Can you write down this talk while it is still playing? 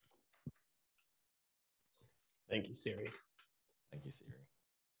Thank you, Siri. Thank you, Siri.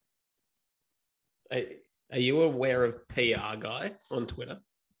 Are you aware of PR Guy on Twitter?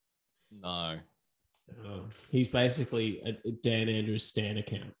 No. He's basically a Dan Andrews Stan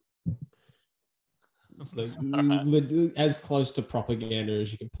account. As close to propaganda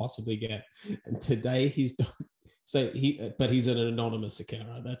as you can possibly get. And today he's done. But he's an anonymous account,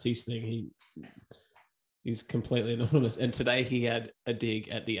 right? That's his thing. He's completely anonymous. And today he had a dig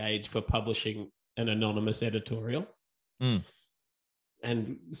at The Age for publishing an anonymous editorial.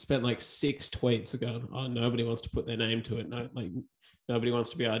 And spent like 6 tweets going, oh, nobody wants to put their name to it. No, like nobody wants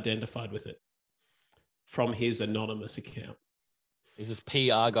to be identified with it from his anonymous account. Is this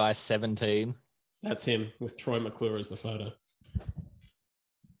PR Guy 17? That's him with Troy McClure as the photo.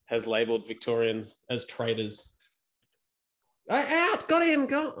 Has labeled Victorians as traitors. Out, got him,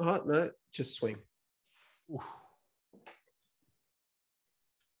 go. Oh, no, just swing. Oof.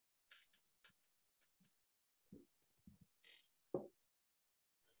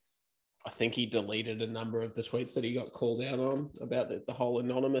 I think he deleted a number of the tweets that he got called out on about the whole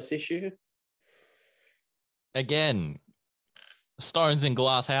anonymous issue. Again, stones in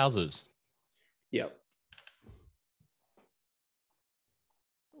glass houses. Yep.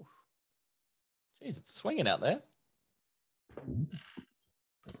 Jeez, it's swinging out there.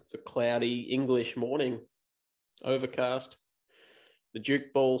 It's a cloudy English morning. Overcast. The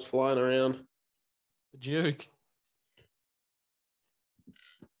Duke ball's flying around. The Duke.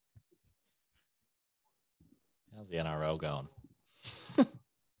 How's the NRL going?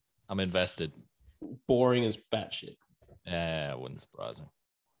 I'm invested. Boring as batshit. Yeah, it wouldn't surprise me.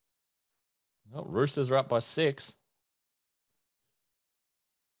 Well, Roosters are up by 6.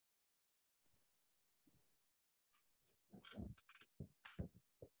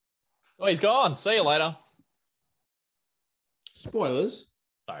 Oh, he's gone. See you later. Spoilers.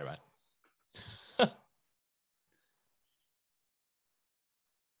 Sorry, mate.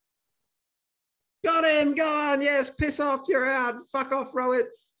 Got him, go on, yes, piss off, you're out. Fuck off, row it.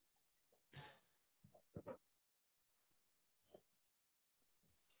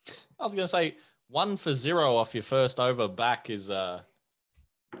 I was going to say 1 for 0 off your first over back is not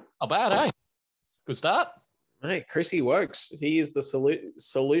bad, eh? Good start. Mate, Chrissy Wokes, he is the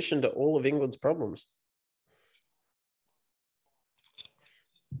solution to all of England's problems.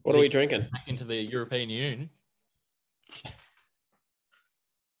 What are we drinking? Back into the European Union.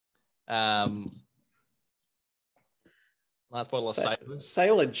 Last bottle of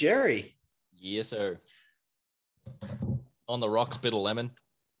Sailor Jerry. Yes, sir. On the rocks, bit of lemon.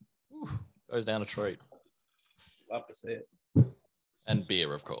 Ooh, goes down a treat. Love to see it. And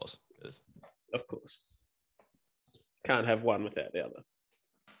beer, of course. Of course. Can't have one without the other.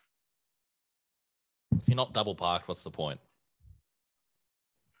 If you're not double parked, what's the point?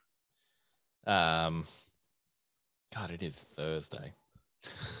 God, it is Thursday.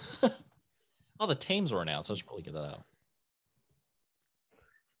 Oh, the teams were announced. I should probably get that out.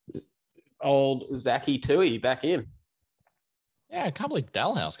 Old Zachy Tui back in. Yeah, I can't believe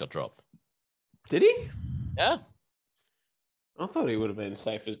Dalhouse got dropped. Did he? Yeah. I thought he would have been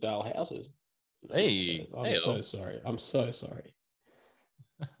safe as Dalhouse's. Hey. I'm so sorry. I'm so sorry.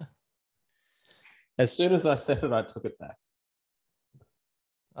 As soon as I said it, I took it back.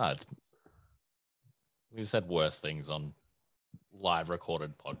 We've said worse things on live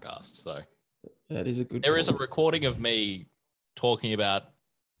recorded podcasts. So that is a good. There is a recording of me talking about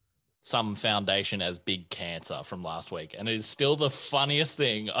some foundation as big cancer from last week, and it is still the funniest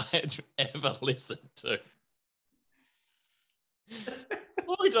thing I had ever listened to.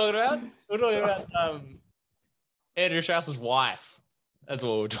 What are we talking about? We're talking about Andrew Strauss's wife. That's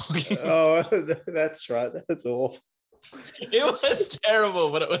what we're talking about. Oh, that's right. That's awful. It was terrible,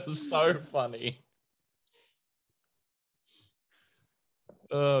 but it was so funny.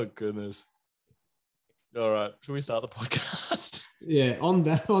 Oh, goodness. All right. Should we start the podcast? Yeah, on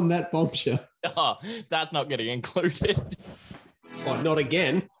that bombshell. Oh, that's not getting included. Oh, not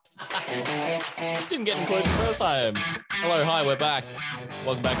again. Didn't get included the first time. Hello, hi, we're back.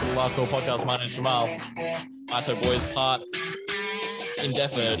 Welcome back to the Last Call podcast. My name's Jamaal. ISO Boys part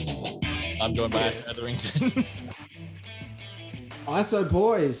indefinite. I'm joined by Etherington. ISO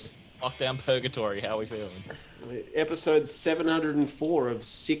Boys. Lockdown purgatory. How are we feeling? Episode 704 of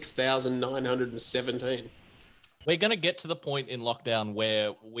 6,917. We're going to get to the point in lockdown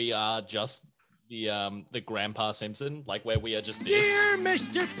where we are just the Grandpa Simpson, like where we are just this. Dear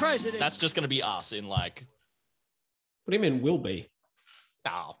Mr. President. That's just going to be us in like. What do you mean will be?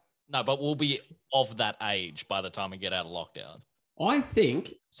 Oh, no, but we'll be of that age by the time we get out of lockdown. I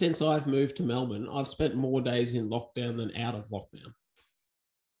think since I've moved to Melbourne, I've spent more days in lockdown than out of lockdown.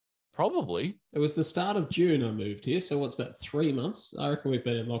 Probably. It was the start of June I moved here. So what's that, 3 months? I reckon we've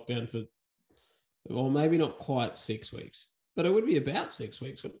been in lockdown for, well, maybe not quite 6 weeks, but it would be about 6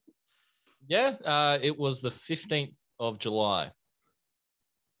 weeks. Wouldn't it? Yeah, it was the 15th of July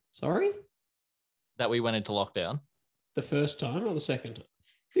Sorry? that we went into lockdown. The first time or the second time?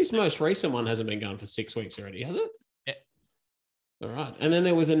 This most recent one hasn't been going for 6 weeks already, has it? Yeah. All right. And then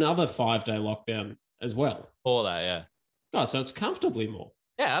there was another 5-day lockdown as well. For that, yeah. Oh, so it's comfortably more.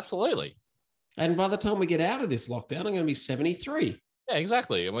 Yeah, absolutely. And by the time we get out of this lockdown, I'm going to be 73. Yeah,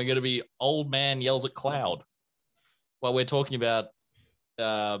 exactly. And we're going to be old man yells at cloud while we're talking about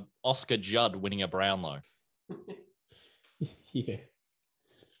Oscar Judd winning a Brownlow. Yeah.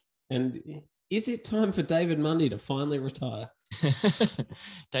 And is it time for David Mundy to finally retire?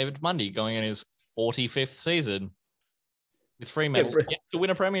 David Mundy going in his 45th season with 3 medals to win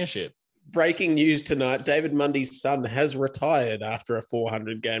a premiership. Breaking news tonight, David Mundy's son has retired after a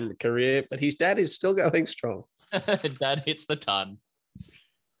 400-game career, but his dad is still going strong. Dad hits the ton.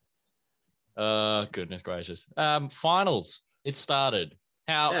 Goodness gracious. Finals. It started.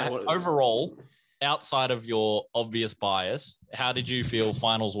 Overall, outside of your obvious bias, how did you feel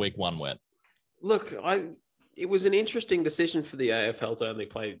finals week 1 went? Look, it was an interesting decision for the AFL to only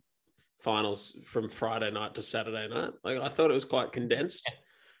play finals from Friday night to Saturday night. Like, I thought it was quite condensed,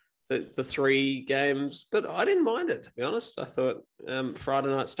 the 3 games, but I didn't mind it, to be honest. I thought Friday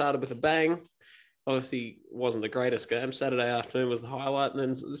night started with a bang. Obviously, wasn't the greatest game. Saturday afternoon was the highlight, and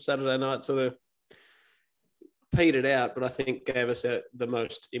then Saturday night sort of petered out, but I think gave us the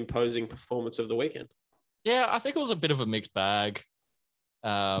most imposing performance of the weekend. Yeah, I think it was a bit of a mixed bag.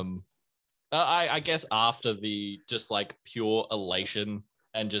 I guess after the just like pure elation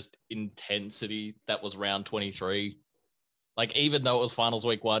and just intensity that was round 23, like even though it was finals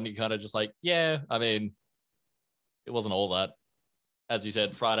week 1, you kind of just like, yeah, I mean, it wasn't all that. As you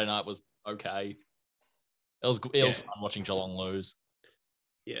said, Friday night was okay. It was fun watching Geelong lose.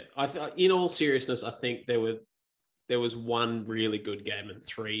 Yeah, in all seriousness, I think there was one really good game and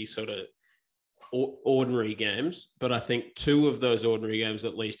 3 sort of ordinary games, but I think 2 of those ordinary games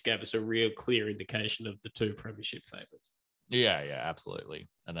at least gave us a real clear indication of the 2 premiership favourites. Yeah, absolutely.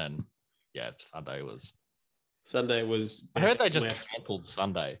 And then, Sunday was. I heard they just cancelled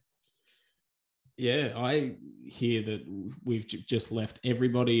Sunday. Yeah, I hear that we've just left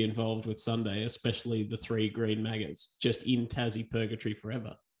everybody involved with Sunday, especially the 3 green maggots, just in Tassie purgatory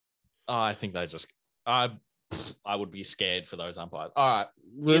forever. I think they just. I would be scared for those umpires. All right.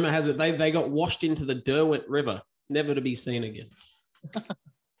 Rumor has it they got washed into the Derwent River, never to be seen again.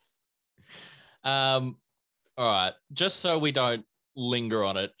 All right. Just so we don't linger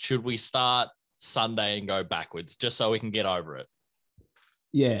on it, should we start Sunday and go backwards, just so we can get over it?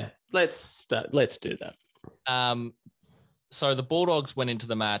 Yeah, let's do that. So the Bulldogs went into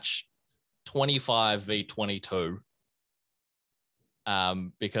the match 25 v 22.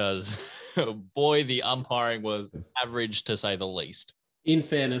 Because boy, the umpiring was average to say the least. In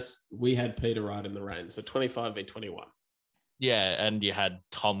fairness, we had Peter Wright in the rain, so 25 v 21. Yeah, and you had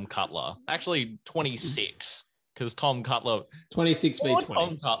Tom Cutler. Actually, 26, because Tom Cutler. 26 v 20.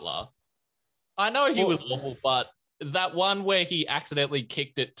 Tom Cutler. I know he was awful, but that one where he accidentally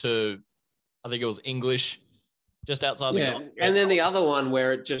kicked it to, I think it was English, just outside the goal. And then the other one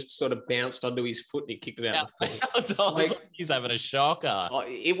where it just sort of bounced onto his foot and he kicked it out the foot. He's having a shocker.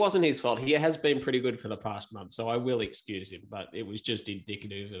 It wasn't his fault. He has been pretty good for the past month, so I will excuse him, but it was just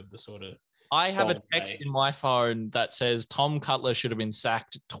indicative of the sort of... I have a text in my phone that says Tom Cutler should have been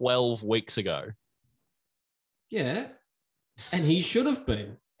sacked 12 weeks ago. Yeah, and he should have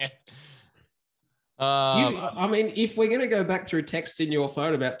been. I mean, if we're going to go back through texts in your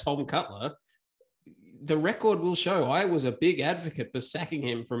phone about Tom Cutler... the record will show I was a big advocate for sacking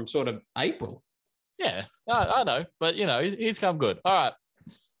him from sort of April. Yeah, I know, but he's come good. All right,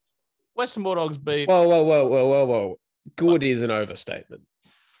 Western Bulldogs beat. Whoa! Good is an overstatement.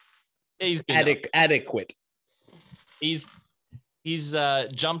 He's adequate. He's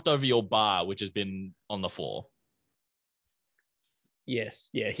jumped over your bar, which has been on the floor. Yes,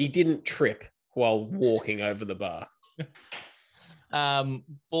 yeah, he didn't trip while walking over the bar.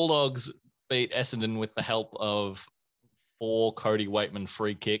 Bulldogs beat Essendon with the help of 4 Cody Weightman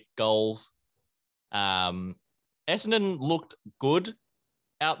free kick goals. Essendon looked good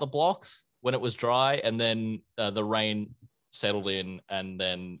out the blocks when it was dry, and then the rain settled in, and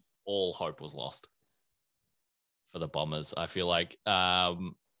then all hope was lost for the Bombers. I feel like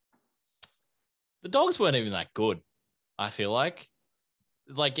the Dogs weren't even that good. I feel like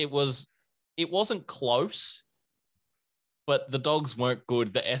it wasn't close. But the Dogs weren't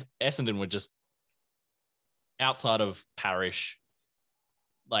good. The Essendon were just outside of Parrish.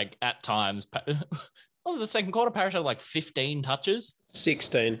 like at times, what was the second quarter? Parish had like 15 touches.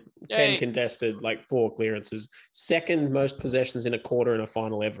 16, Yeah. 10 contested, like 4 clearances. Second most possessions in a quarter in a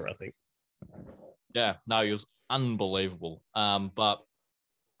final ever, I think. Yeah, no, he was unbelievable. But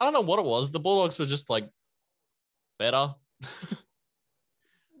I don't know what it was. The Bulldogs were just like better.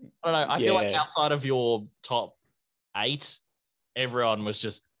 I don't know. I feel like outside of your top 8, everyone was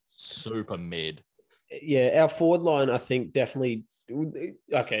just super mid. Yeah, our forward line, I think, definitely.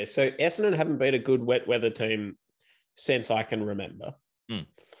 Okay, so Essendon haven't been a good wet weather team since I can remember,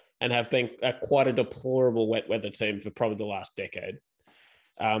 and have been quite a deplorable wet weather team for probably the last decade.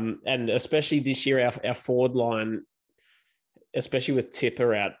 And especially this year, our forward line, especially with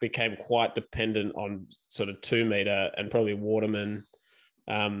Tipper out, became quite dependent on sort of 2 meter and probably Waterman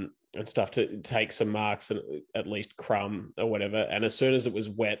and stuff to take some marks and at least Crumb or whatever. And as soon as it was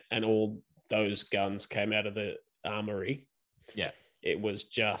wet and all those guns came out of the armory, it was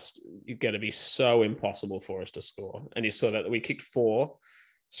just going to be so impossible for us to score. And you saw that we kicked 4,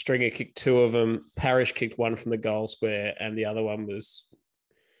 Stringer kicked 2 of them, Parish kicked 1 from the goal square, and the other one was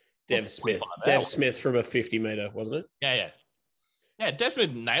Dev Smith. Dev Smith from a 50 meter, wasn't it? Yeah,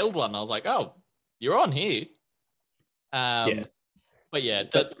 definitely nailed one. I was like, oh, you're on here. But yeah,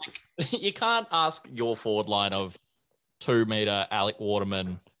 you can't ask your forward line of 2 meter Alec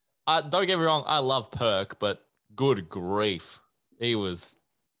Waterman. Don't get me wrong, I love Perk, but good grief. He was,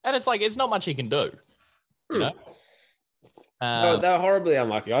 and it's like, it's not much he can do, you know? No, they're horribly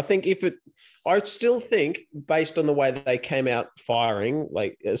unlucky. I think I still think based on the way that they came out firing,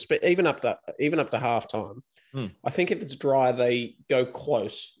 like even up to halftime, I think if it's dry, they go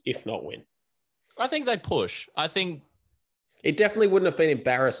close, if not win. I think they push. I think it definitely wouldn't have been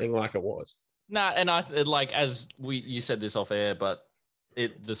embarrassing like it was. Nah, and you said this off air, but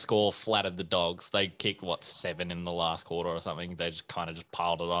the score flattered the Dogs. They kicked 7 in the last quarter or something. They just kind of just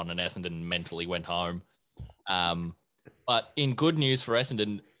piled it on, and Essendon mentally went home. But in good news for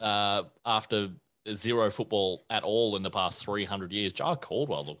Essendon, after 0 football at all in the past 300 years, Jai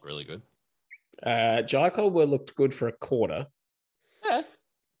Caldwell looked really good. Jai Caldwell looked good for a quarter. Yeah,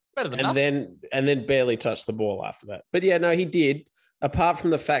 better than nothing. And then barely touched the ball after that. But yeah, no, he did. Apart from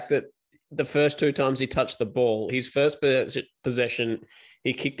the fact that the first 2 times he touched the ball, his first possession,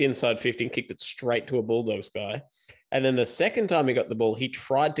 he kicked inside 50 and kicked it straight to a Bulldogs guy. And then the second time he got the ball, he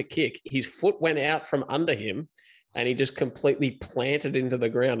tried to kick. His foot went out from under him, and he just completely planted into the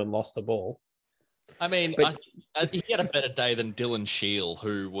ground and lost the ball. I mean, he had a better day than Dylan Shield,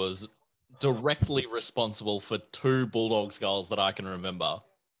 who was directly responsible for 2 Bulldogs goals that I can remember.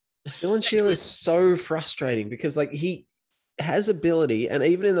 Dylan Shield is so frustrating because he has ability, and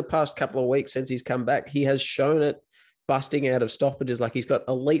even in the past couple of weeks since he's come back, he has shown it busting out of stoppages. Like, he's got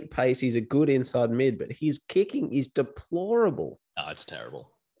elite pace, he's a good inside mid, but his kicking is deplorable. Oh, it's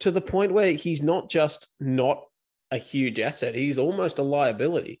terrible. To the point where he's not just not a huge asset, he's almost a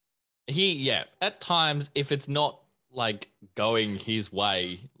liability. At times, if it's not going his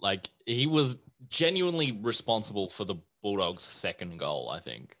way, he was genuinely responsible for the Bulldogs' second goal, I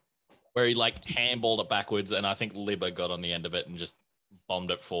think, where he handballed it backwards, and I think Libba got on the end of it and just bombed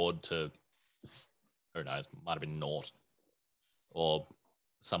it forward to, who knows, might have been Nort or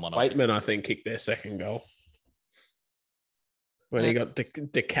someone. Weightman, I think, kicked their second goal when he got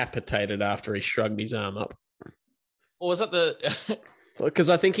decapitated after he shrugged his arm up. Or was that the... Because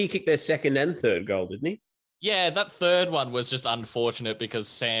I think he kicked their second and third goal, didn't he? Yeah, that third one was just unfortunate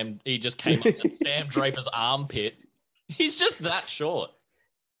because he just came up to Sam Draper's armpit. He's just that short.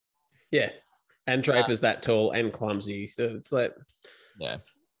 Yeah, and Draper's that tall and clumsy, so it's like... Yeah.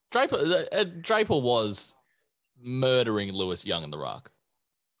 Draper was murdering Lewis Young in the ruck.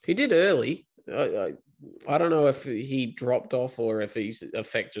 He did early. I don't know if he dropped off or if his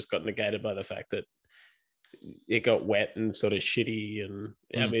effect just got negated by the fact that it got wet and sort of shitty and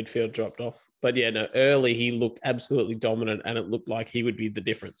our midfield dropped off. But yeah, no, early he looked absolutely dominant and it looked like he would be the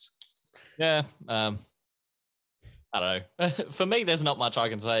difference. Yeah. I don't know. For me, there's not much I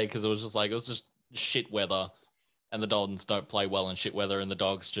can say because it was just shit weather and the Dolphins don't play well in shit weather and the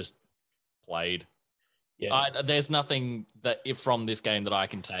Dogs just played. Yeah. There's nothing from this game that I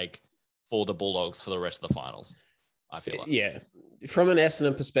can take for the Bulldogs for the rest of the finals, I feel like. Yeah. From an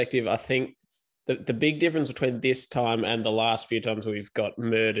Essendon perspective, I think the big difference between this time and the last few times we've got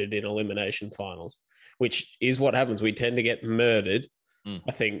murdered in elimination finals, which is what happens. We tend to get murdered.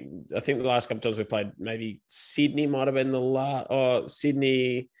 I think the last couple of times we played, maybe Sydney might have been the last, or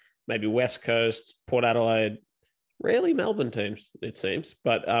Sydney, maybe West Coast, Port Adelaide, rarely Melbourne teams, it seems.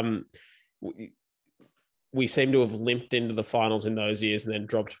 But we seem to have limped into the finals in those years and then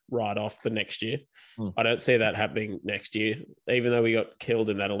dropped right off the next year. I don't see that happening next year, even though we got killed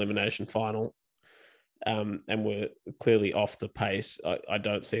in that elimination final. And we're clearly off the pace. I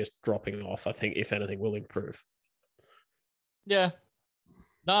don't see us dropping off. I think, if anything, we'll improve. Yeah.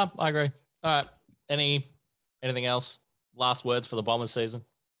 No, I agree. All right. Anything else? Last words for the Bombers season?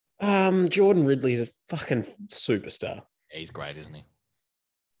 Jordan Ridley's a fucking superstar. Yeah, he's great, isn't he?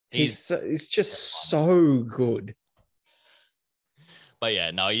 He's just so good. But yeah,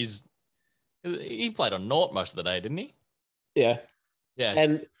 no, he played on Nort most of the day, didn't he? Yeah. Yeah.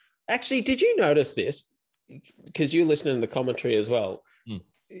 And actually, did you notice this? Because you're listening to the commentary as well.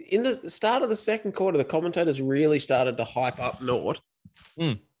 In the start of the second quarter, the commentators really started to hype up Nort.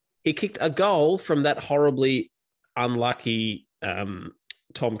 He kicked a goal from that horribly unlucky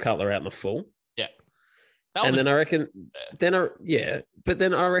Tom Cutler out in the full. Yeah. And then I reckon, but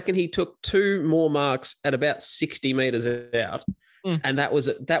then I reckon he took 2 more marks at about 60 meters out. And that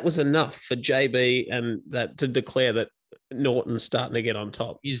was enough for JB and that to declare that Norton's starting to get on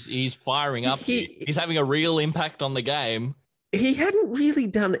top. He's firing up. He's having a real impact on the game. He hadn't really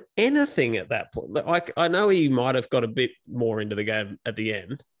done anything at that point. Like, I know he might have got a bit more into the game at the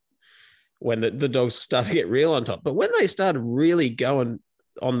end when the Dogs started to get real on top. But when they started really going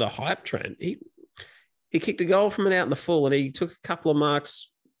on the hype train, he kicked a goal from it out in the full and he took a couple of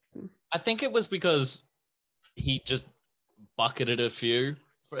marks. I think it was because he just bucketed a few.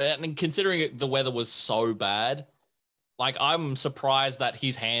 And considering the weather was so bad, like, I'm surprised that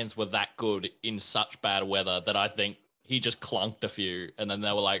his hands were that good in such bad weather that I think he just clunked a few. And then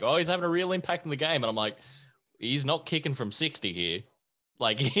they were like, oh, he's having a real impact in the game. And I'm like, he's not kicking from 60 here.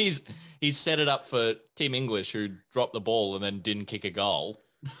 Like, he's set it up for Team English, who dropped the ball and then didn't kick a goal.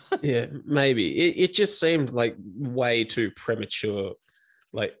 Yeah, maybe. It just seemed like way too premature.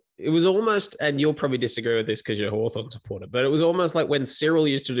 Like, it was almost, and you'll probably disagree with this because you're a Hawthorn supporter, but it was almost like when Cyril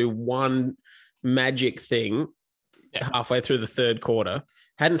used to do one magic thing halfway through the third quarter,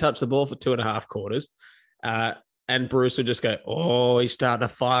 hadn't touched the ball for 2.5 quarters, and Bruce would just go, oh, he's starting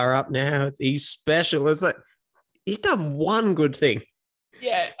to fire up now. He's special. It's like, he's done one good thing.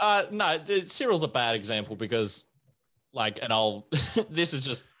 Yeah, no, Cyril's a bad example because, like, and this is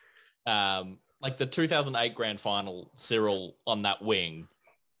just, like the 2008 grand final, Cyril on that wing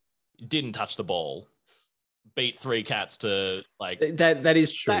didn't touch the ball, beat 3 cats to, like... That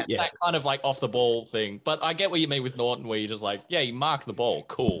is true, yeah. That kind of, like, off-the-ball thing. But I get what you mean with Norton, where you're just like, yeah, he marked the ball,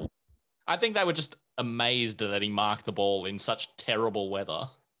 cool. I think they were just amazed that he marked the ball in such terrible weather.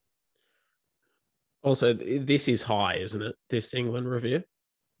 Also, this is high, isn't it? This England review?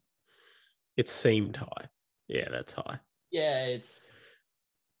 It seemed high. Yeah, that's high. Yeah, it's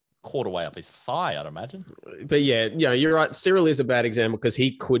quarter way up his thigh, I'd imagine. But yeah, you're right. Cyril is a bad example because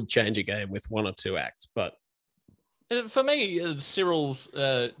he could change a game with 1 or 2 acts. But for me, Cyril's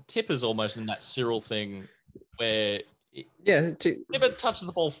tip is almost in that Cyril thing where Tipper touches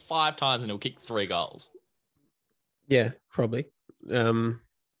the ball 5 times and he'll kick 3 goals. Yeah, probably. But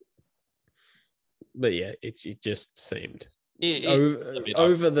yeah, it just seemed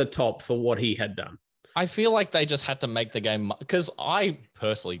over the top for what he had done. I feel like they just had to make the game, because I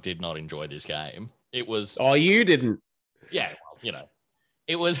personally did not enjoy this game. It was... Oh, you didn't? Yeah, well,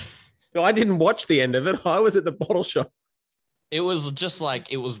 it was... I didn't watch the end of it. I was at the bottle shop. It was just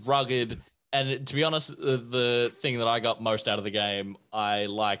like, it was rugged. And to be honest, the thing that I got most out of the game, I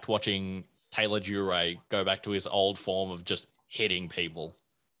liked watching Taylor Dure go back to his old form of just hitting people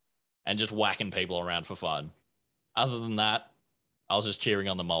and just whacking people around for fun. Other than that, I was just cheering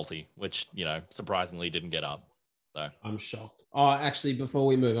on the multi, which, surprisingly didn't get up. So I'm shocked. Oh, actually, before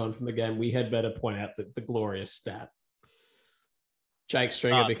we move on from the game, we had better point out the glorious stat. Jake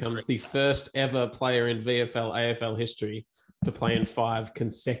Stringer becomes the first ever player in VFL AFL history to play in 5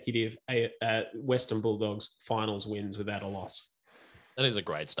 consecutive Western Bulldogs finals wins without a loss. That is a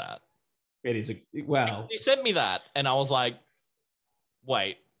great stat. It is wow. He sent me that, and I was like,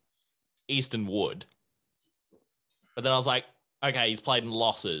 wait, Easton Wood. But then I was like, okay, he's played in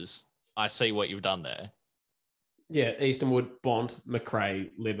losses. I see what you've done there. Yeah, Easton Wood, Bont,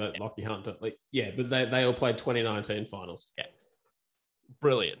 McRae, Libert, Lockie Hunter. But they all played 2019 finals. Yeah.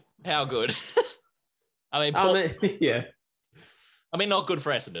 Brilliant. How good. I mean, not good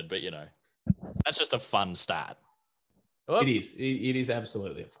for Essendon, but, that's just a fun stat. It is. It is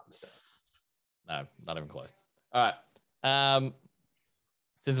absolutely a fun stat. No, not even close. All right.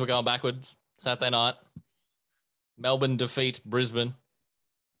 Since we're going backwards, Saturday night, Melbourne defeat Brisbane.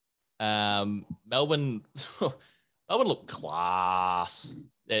 Melbourne looked class.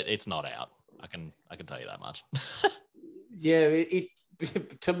 It's not out. I can tell you that much. Yeah,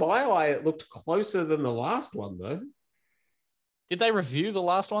 to my eye, it looked closer than the last one, though. Did they review the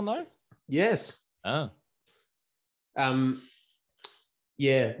last one, though? Yes. Oh.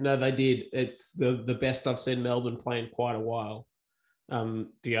 Yeah, no, they did. It's the best I've seen Melbourne play in quite a while.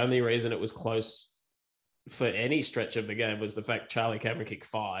 The only reason it was close for any stretch of the game was the fact Charlie Cameron kicked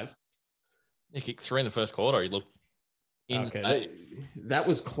 5. He kicked 3 in the first quarter. He looked okay.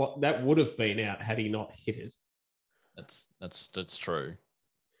 That would have been out had he not hit it. That's true.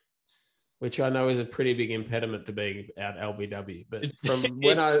 Which I know is a pretty big impediment to being out LBW. But from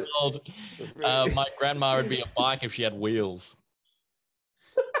when my grandma would be a bike if she had wheels.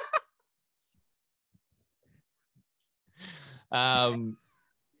 Anyway,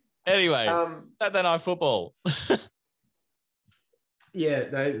 Saturday Night Football.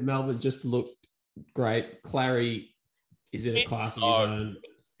 Yeah, Melbourne just looked great. Clary is in a class of his own.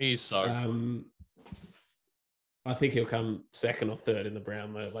 He's so I think he'll come second or third in the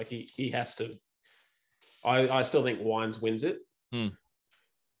Brownlow. Like he has to. I still think Wines wins it.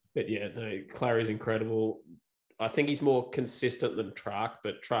 But yeah, no, Clary's incredible. I think he's more consistent than Trark,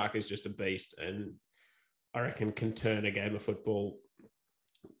 but Trark is just a beast and I reckon can turn a game of football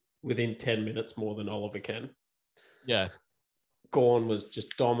within 10 minutes more than Oliver can. Yeah. Gawn was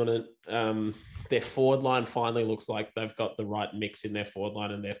just dominant. Their forward line finally looks like they've got the right mix in their forward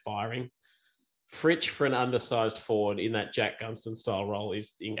line and they're firing. Fritsch for an undersized forward in that Jack Gunston style role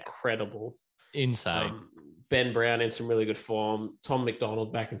is incredible. Insane. Ben Brown in some really good form. Tom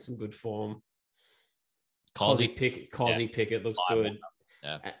McDonald back in some good form. Cozzy Pickett looks good.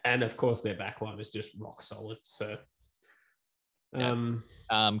 Yeah. And of course their backline is just rock solid. So can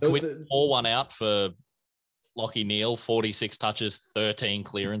we pour one out for Lachie Neale? 46 touches, 13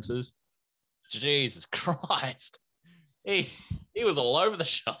 clearances. Jesus Christ. He was all over the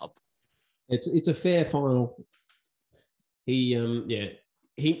shop. It's a fair final. He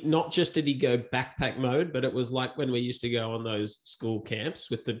not just did he go backpack mode, but it was like when we used to go on those school camps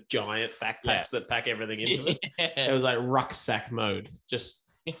with the giant backpacks that pack everything into it. It was like rucksack mode. Just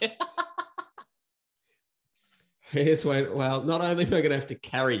here's when, well, not only am I going to have to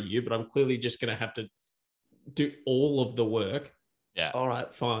carry you, but I'm clearly just going to have to do all of the work. Yeah. All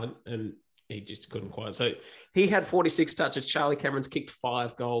right, fine. And he just couldn't quite. So he had 46 touches. Charlie Cameron's kicked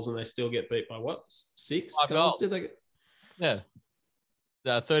 5 goals and they still get beat by what? 6 goals? Did they get? Yeah.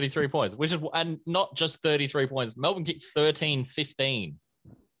 33 points, which is, and not just 33 points. Melbourne kicked 13-15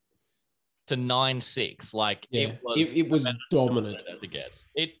 to 9-6. Like it was dominant.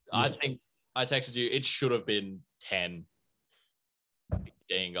 I think I texted you, it should have been 10,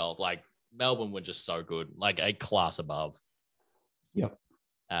 15 goals. Like Melbourne were just so good, like a class above. Yep.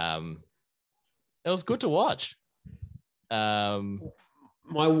 It was good to watch. My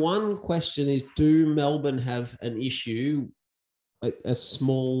one question is, do Melbourne have an issue, a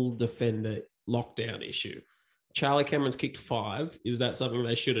small defender lockdown issue? Charlie Cameron's kicked 5. Is that something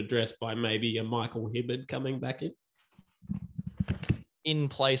they should address by maybe a Michael Hibberd coming back in? In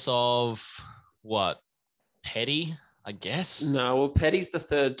place of what? Petty, I guess? No, well, Petty's the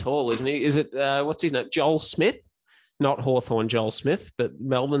third tall, isn't he? Is it, what's his name? Joel Smith? Not Hawthorn Joel Smith, but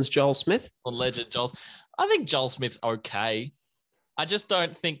Melbourne's Joel Smith. Legend Joel. I think Joel Smith's okay. I just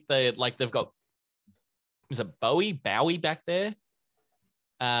don't think they've got, is it Bowie back there?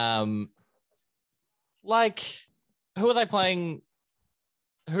 Who are they playing?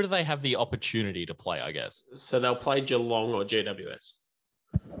 Who do they have the opportunity to play, I guess? So they'll play Geelong or GWS.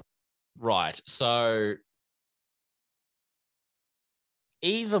 Right. So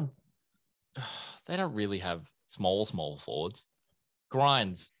either they don't really have small forwards.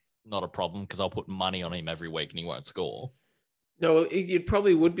 Grind's not a problem because I'll put money on him every week and he won't score. No, it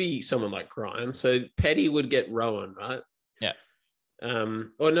probably would be someone like Grind. So Petty would get Rowan, right? Yeah.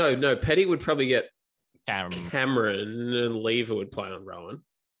 Or no, Petty would probably get Cameron and Lever would play on Rowan.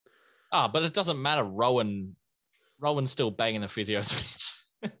 But it doesn't matter. Rowan's still banging the physio's face.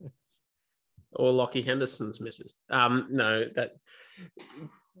 Or Lachie Henderson's misses.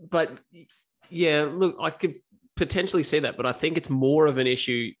 But yeah, look, I could potentially see that, but I think it's more of an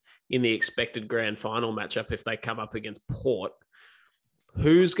issue in the expected grand final matchup if they come up against Port.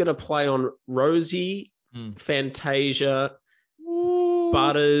 Who's going to play on Rosie, Fantasia,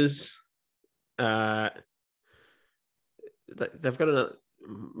 Butters? They've got another.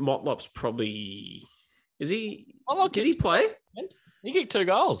 Motlop's probably. Is he? Did he play? He kicked 2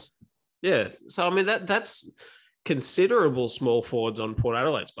 goals. Yeah. So, I mean, that's considerable small forwards on Port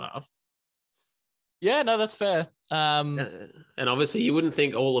Adelaide's behalf. Yeah, no, that's fair. And obviously you wouldn't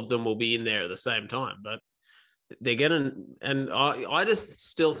think all of them will be in there at the same time, but they're going to, and I just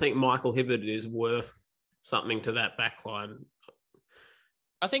still think Michael Hibberd is worth something to that back line.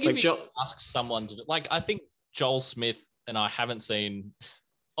 I think Like if you ask someone to, like, I think Joel Smith, and I haven't seen,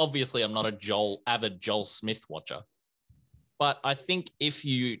 obviously I'm not a avid Joel Smith watcher, but I think if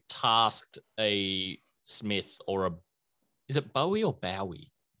you tasked a Smith or is it Bowie or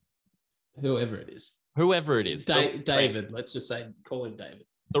Bowie? Whoever it is. Whoever it is. David, let's just say, call him David.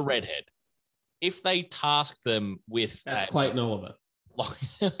 The redhead. If they tasked them with... That's Clayton Oliver.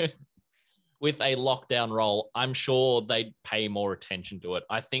 With a lockdown role, I'm sure they'd pay more attention to it.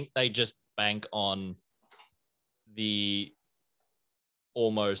 I think they just bank on the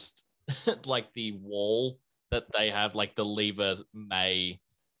almost like the wall that they have, like the levers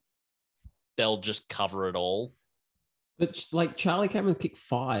they'll just cover it all. But like Charlie Cameron kicked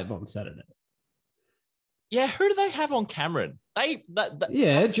 5 on Saturday. Yeah, who do they have on Cameron?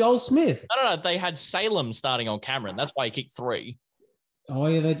 Joel Smith. No. They had Salem starting on Cameron. That's why he kicked 3. Oh,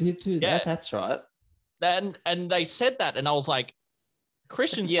 yeah, they did too. Yeah. That's right. And they said that, and I was like,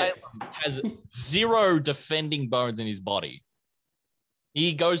 Christian Salem has 0 defending bones in his body.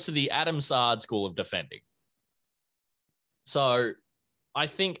 He goes to the Adam Sard School of Defending. So I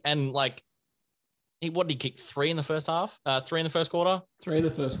think, and like, what did he kick? 3 in the first half? 3 in the first quarter? 3 in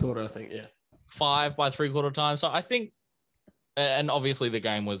the first quarter, I think, yeah. 5 by 3/4 time. So I think, and obviously the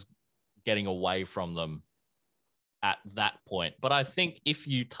game was getting away from them at that point. But I think if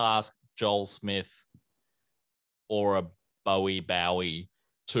you task Joel Smith or a Bowie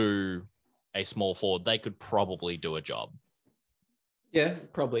to a small forward, they could probably do a job. Yeah,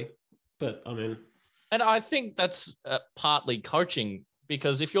 probably. But I mean, and I think that's partly coaching,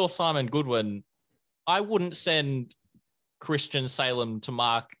 because if you're Simon Goodwin, I wouldn't send Christian Salem to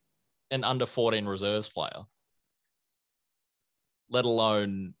mark an under 14 reserves player, let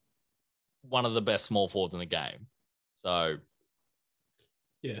alone one of the best small forwards in the game. So,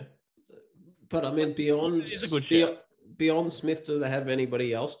 yeah. But I mean, beyond Smith, do they have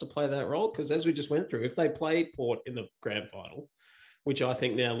anybody else to play that role? Because as we just went through, if they play Port in the grand final, which I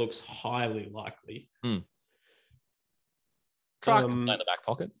think now looks highly likely. Truck in the back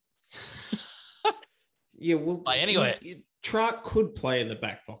pocket. Yeah, well, anyway, Truck could play in the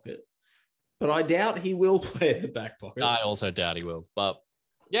back pocket, but I doubt he will play in the back pocket. I also doubt he will. But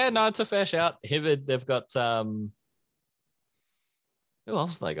yeah, no, it's a fair shout. Hibbard, they've got who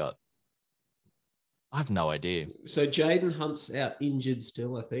else have they got? I have no idea. So Jaden Hunt's out injured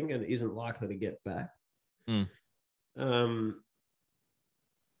still, I think, and isn't likely to get back. But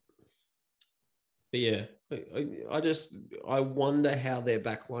yeah, I wonder how their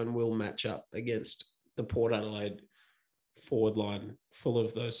backline will match up against the Port Adelaide forward line full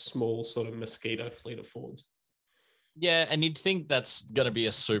of those small sort of mosquito fleet of forwards. Yeah, and you'd think that's going to be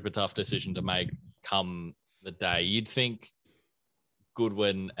a super tough decision to make come the day. You'd think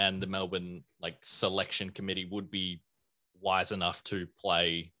Goodwin and the Melbourne selection committee would be wise enough to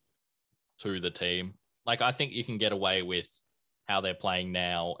play to the team. I think you can get away with how they're playing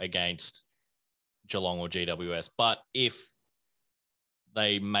now against Geelong or GWS. But if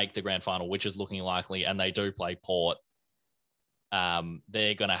they make the grand final, which is looking likely, and they do play Port,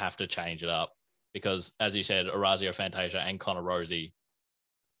 they're going to have to change it up because, as you said, Orazio Fantasia and Connor Rosie,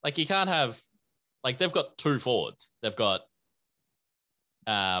 you can't have, they've got 2 forwards. They've got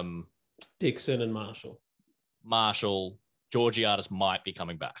Dixon and Marshall. Georgiades might be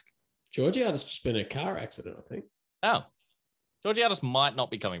coming back. Georgiades just been in a car accident, I think. Oh, Georgiades might not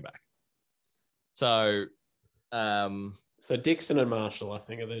be coming back. So Dixon and Marshall, I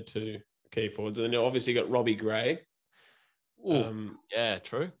think, are their 2 key forwards. And then you obviously got Robbie Gray. Yeah,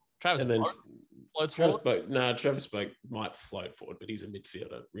 true. Travis Boak might float forward, but he's a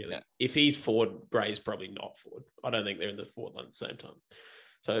midfielder, really. Yeah. If he's forward, Gray's probably not forward. I don't think they're in the forward line at the same time.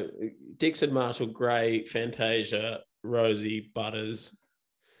 So Dixon, Marshall, Gray, Fantasia, Rosie, Butters,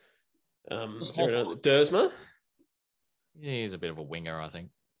 Dersma. Yeah, he's a bit of a winger, I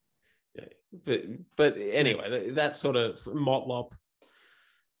think. Yeah, but anyway, that sort of Motlop.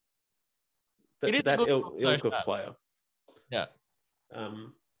 That ilk of player. Yeah.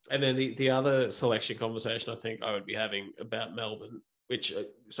 And then the other selection conversation I think I would be having about Melbourne, which,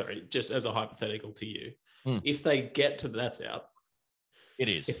 just as a hypothetical to you, if they get to that's out. It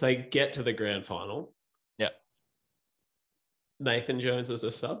is. If they get to the grand final. Yeah. Nathan Jones as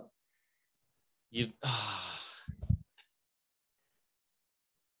a sub. You'd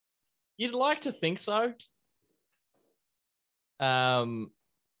like to think so.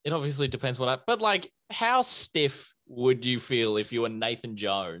 It obviously depends but how stiff would you feel if you were Nathan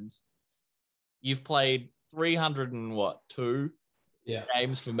Jones? You've played 302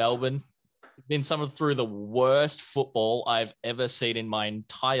 games for Melbourne. Been through the worst football I've ever seen in my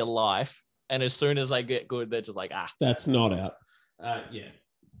entire life. And as soon as they get good, they're just That's not out. Yeah.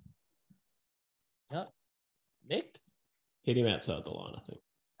 Nicked? Hit him outside the line, I think.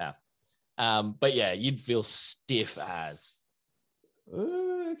 Yeah. But yeah, you'd feel stiff as.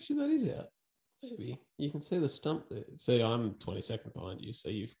 Actually, that is out. Maybe. You can see the stump there. See, I'm 20 seconds behind you, so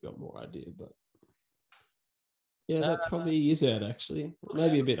you've got more idea. But yeah, that probably is out, actually.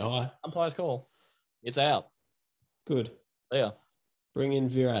 Maybe a bit high. Umpire's call. It's out. Good. Yeah. Bring in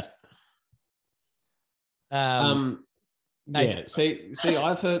Virat. Nathan. Yeah. See,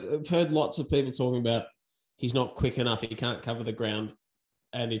 I've heard lots of people talking about he's not quick enough. He can't cover the ground,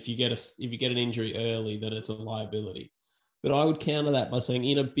 and if you get an injury early, then it's a liability. But I would counter that by saying,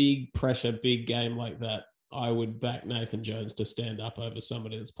 in a big pressure, big game like that, I would back Nathan Jones to stand up over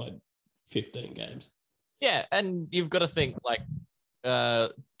somebody that's played 15 games. Yeah, and you've got to think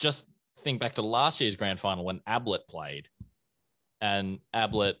just think back to last year's grand final when Ablett played, and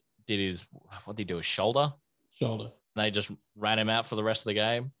Ablett did what did he do? His shoulder. And they just ran him out for the rest of the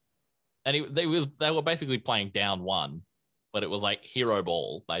game, and they were basically playing down one, but it was like hero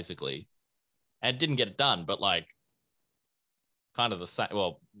ball basically, and didn't get it done. But like, kind of the same.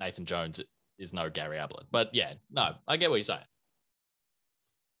 Well, Nathan Jones is no Gary Ablett, but yeah, no, I get what you're saying.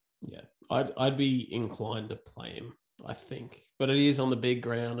 Yeah, I'd be inclined to play him, I think, but it is on the big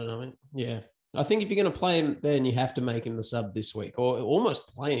ground, and I mean, yeah, I think if you're going to play him, then you have to make him the sub this week, or almost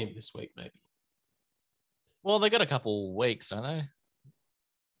play him this week, maybe. Well, they got a couple weeks, don't they?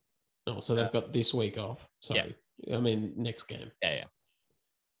 Oh, so they've got this week off. Sorry, yeah. I mean next game. Yeah.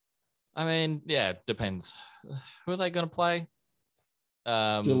 I mean, yeah, depends. Who are they going to play?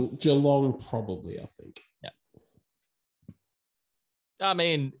 Geelong, probably. I think. Yeah. I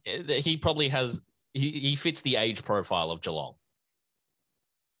mean, he probably has. He fits the age profile of Geelong.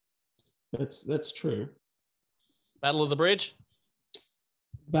 That's true. Battle of the Bridge.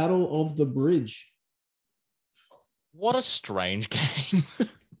 Battle of the Bridge. What a strange game.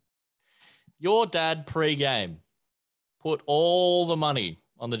 Your dad pre-game put all the money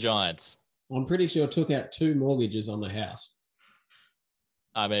on the Giants. I'm pretty sure took out 2 mortgages on the house.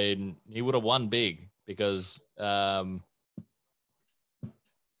 I mean, he would have won big because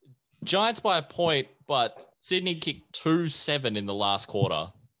Giants by a point, but Sydney kicked 2-7 in the last quarter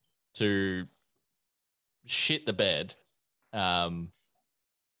to shit the bed. Yeah,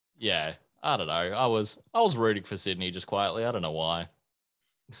 I don't know. I was rooting for Sydney just quietly. I don't know why.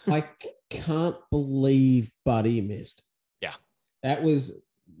 I can't believe Buddy missed. Yeah. That was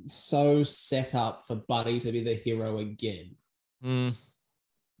so set up for Buddy to be the hero again. And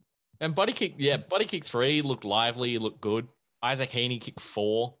Buddy kicked 3, looked lively, looked good. Isaac Heaney kicked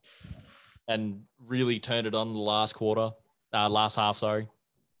 4 and really turned it on the last half, sorry.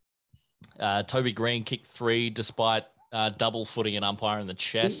 Toby Green kicked 3 despite double footing an umpire in the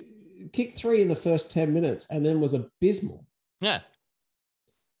chest. He kicked 3 in the first 10 minutes and then was abysmal. Yeah.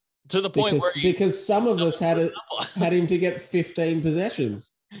 To the point because some of us had him to get 15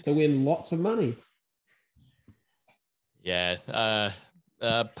 possessions to win lots of money. Yeah.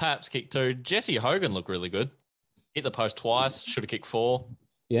 Paps kicked 2. Jesse Hogan looked really good. Hit the post twice. Should have kicked 4.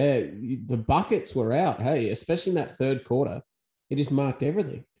 Yeah, the buckets were out. Hey, especially in that third quarter, he just marked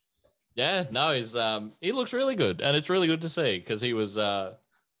everything. Yeah, no, he looks really good, and it's really good to see because he was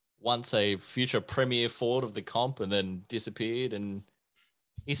once a future premier forward of the comp and then disappeared, and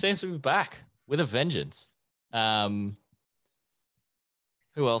he seems to be back with a vengeance. Who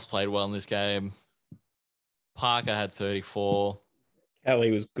else played well in this game? Parker had 34.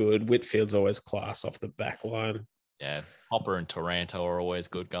 Kelly was good. Whitfield's always class off the back line. Yeah, Hopper and Taranto are always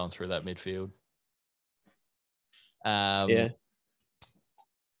good going through that midfield. Yeah.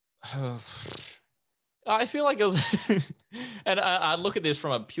 I feel like it was, and I look at this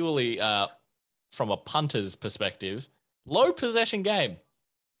from a purely from a punter's perspective, low possession game.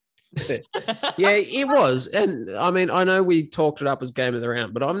 Yeah, it was. And I mean, I know we talked it up as game of the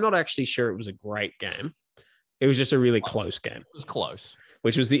round, but I'm not actually sure it was a great game. It was just a really close game. It was close.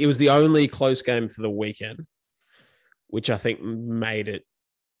 It was the only close game for the weekend, which I think made it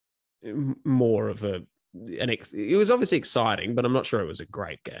more of it was obviously exciting, but I'm not sure it was a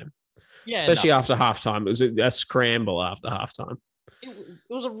great game. Yeah, especially after halftime. It was a scramble after halftime. It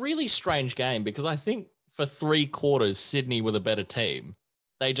was a really strange game because I think for 3 quarters, Sydney were the better team.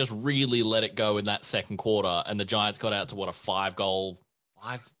 They just really let it go in that second quarter, and the Giants got out to what, a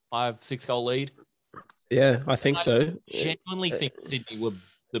 6 goal lead? Yeah, I think so. I genuinely think Sydney were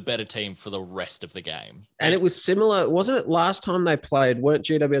the better team for the rest of the game. And it was similar, wasn't it? Last time they played, weren't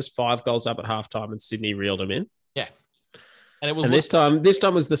GWS 5 goals up at halftime and Sydney reeled them in? Yeah. And this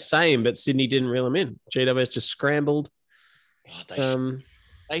time was the same, but Sydney didn't reel them in. GWS just scrambled. God,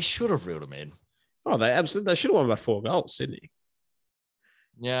 they should have reeled them in. Oh, they should have won by 4 goals, Sydney.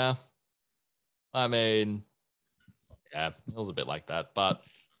 Yeah. I mean, Yeah, it was a bit like that, but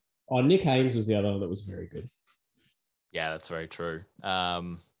Nick Haynes was the other one that was very good. yeah, that's very true.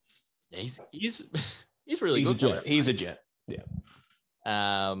 He's really good. He's a jet. Yeah.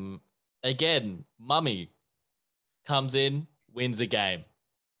 Again, Mummy comes in, wins a game.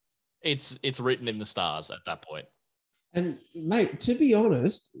 It's written in the stars at that point. And mate, to be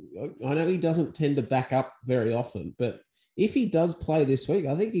honest, I know he doesn't tend to back up very often, but if he does play this week,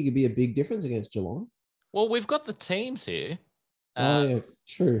 I think he could be a big difference against Geelong. Well, we've got the teams here. Yeah,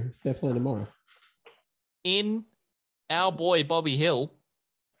 true. They're playing tomorrow. In our boy Bobby Hill.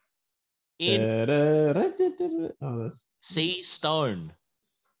 In C Stone.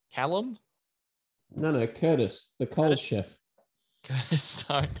 Callum? No, Curtis, the Coles chef. Curtis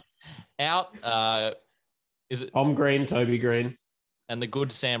Stone. Out. Is it Tom Green, Toby Green, and the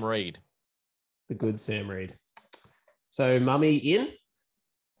good Sam Reid? The good Sam Reid. So Mummy in?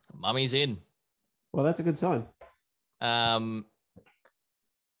 Mummy's in. Well, that's a good sign.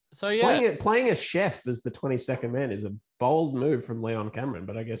 So yeah, playing a chef as the 22nd man is a bold move from Leon Cameron,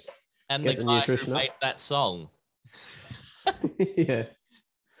 but I guess and the guy who made that song. Yeah.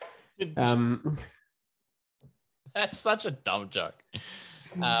 That's such a dumb joke.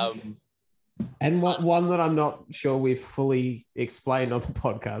 And one that I'm not sure we've fully explained on the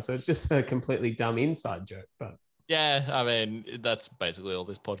podcast. So it's just a completely dumb inside joke. But yeah, I mean, that's basically all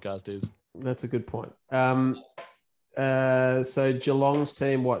this podcast is. That's a good point. So Geelong's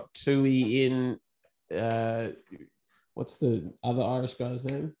team, Tui in, what's the other Irish guy's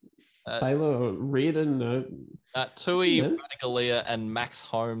name? Taylor or Reardon? No. Tui, Radicalia, and Max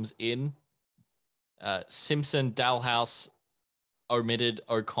Holmes in. Simpson, Dalhouse, omitted,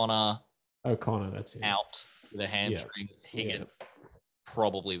 O'Connor, that's it. Out with a hamstring. Higgin,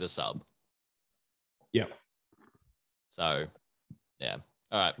 probably the sub. Yep. So, yeah.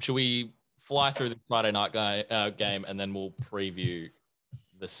 All right. Should we fly through the Friday night game and then we'll preview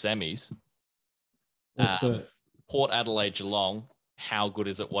the semis? Let's do it. Port Adelaide, Geelong. How good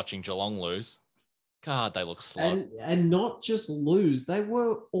is it watching Geelong lose? God, they look slow. And not just lose, they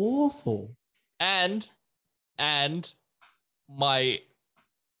were awful. And my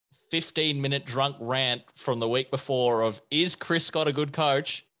 15-minute drunk rant from the week before of, is Chris Scott a good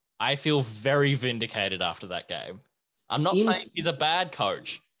coach? I feel very vindicated after that game. I'm not saying he's a bad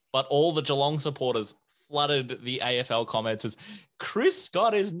coach, but all the Geelong supporters flooded the AFL comments as, Chris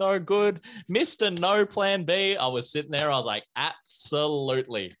Scott is no good, Mr. No Plan B. I was sitting there, I was like,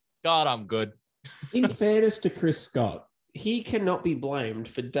 absolutely. God, I'm good. In fairness to Chris Scott, he cannot be blamed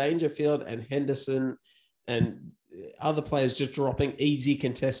for Dangerfield and Henderson and other players just dropping easy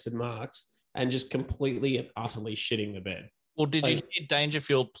contested marks and just completely and utterly shitting the bed. Well, did you hear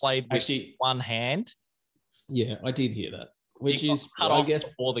Dangerfield played with one hand? Yeah, I did hear that, which is, I guess,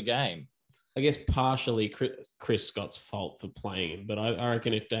 before the game. I guess partially Chris Scott's fault for playing him, but I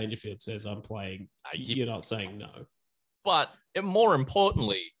reckon if Dangerfield says I'm playing, you're not saying no. But more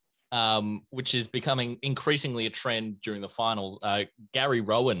importantly, which is becoming increasingly a trend during the finals, Gary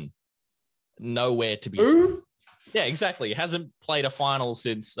Rowan, nowhere to be seen. Yeah, exactly. He hasn't played a final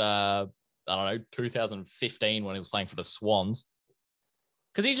since, 2015 when he was playing for the Swans.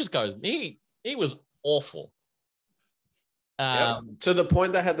 Because he just goes, he was awful. To the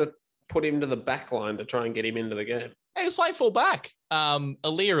point they had to put him to the back line to try and get him into the game. He was playing full back.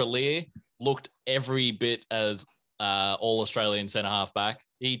 Aliir looked every bit as all-Australian centre-half back.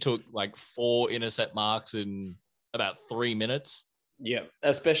 He took like 4 intercept marks in about 3 minutes. Yeah,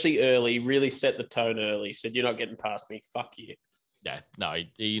 especially early. Really set the tone early. Said, you're not getting past me. Fuck you. Yeah, no,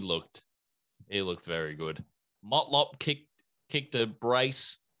 he looked very good. Motlop kicked a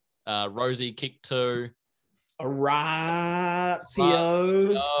brace. Rosie kicked 2. Orazio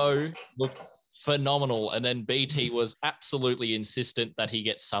looked phenomenal. And then BT was absolutely insistent that he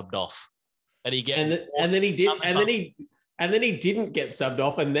get subbed off. And he didn't get subbed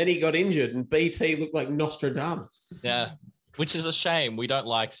off, and then he got injured, and BT looked like Nostradamus. Yeah, which is a shame. We don't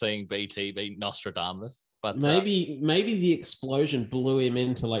like seeing BT be Nostradamus, but maybe the explosion blew him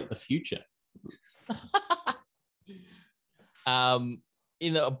into like the future.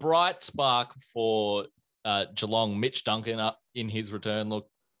 In a bright spark for Geelong, Mitch Duncan up in his return looked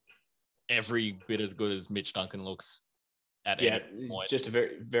every bit as good as Mitch Duncan looks at any point. Just a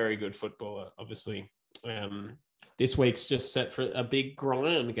very, very good footballer, obviously. This week's just set for a big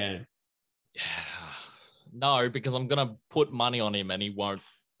grind game. Yeah. No, because I'm going to put money on him and he won't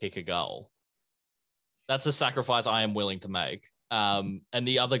kick a goal. That's a sacrifice I am willing to make. And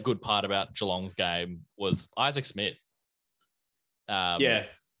the other good part about Geelong's game was Isaac Smith.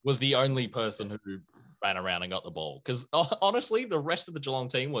 Was the only person who ran around and got the ball. Because honestly, the rest of the Geelong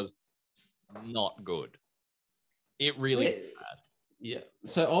team was not good. It really. Yeah.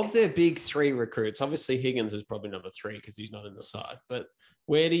 So of their big three recruits, obviously Higgins is probably number 3 because he's not in the side. But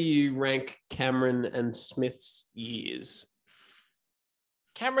where do you rank Cameron and Smith's years?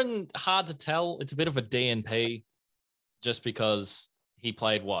 Cameron, hard to tell. It's a bit of a DNP just because he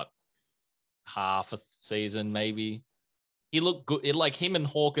played, half a season maybe. He looked good. Like him and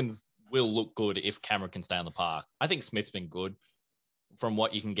Hawkins will look good if Cameron can stay on the park. I think Smith's been good from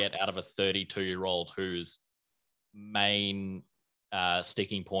what you can get out of a 32-year-old whose main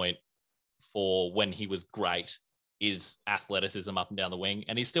sticking point for when he was great is athleticism up and down the wing.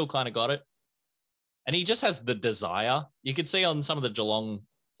 And he's still kind of got it. And he just has the desire. You could see on some of the Geelong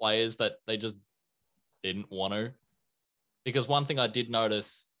players that they just didn't want to. Because one thing I did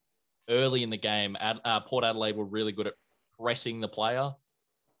notice early in the game, Port Adelaide were really good at pressing the player,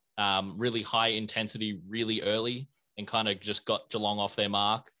 really high intensity, really early, and kind of just got Geelong off their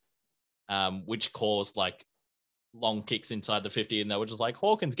mark, which caused like long kicks inside the 50. And they were just like,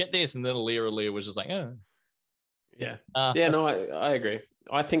 Hawkins, get this. And then Lear was just like, oh. Yeah. No, I agree.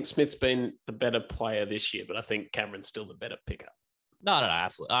 I think Smith's been the better player this year, but I think Cameron's still the better pickup. No,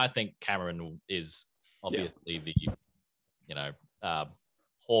 absolutely. I think Cameron is obviously the,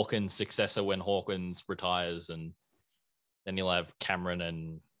 Hawkins successor when Hawkins retires, and then you'll have Cameron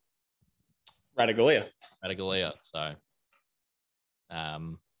and Ratugolea. So,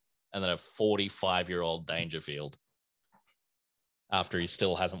 and then a 45-year-old Dangerfield after he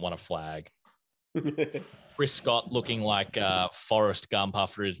still hasn't won a flag. Chris Scott looking like Forrest Gump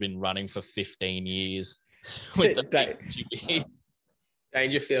after he's been running for 15 years. With the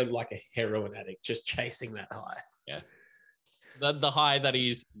Dangerfield like a heroin addict, just chasing that high. Yeah. The high that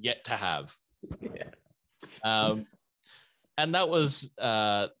he's yet to have. Yeah. And that was,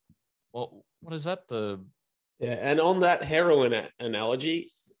 what is that? And on that heroin analogy,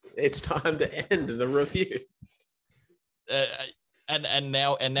 it's time to end the review. And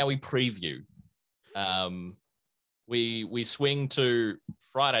now we preview. We swing to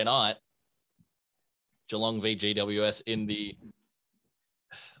Friday night, Geelong v GWS in the,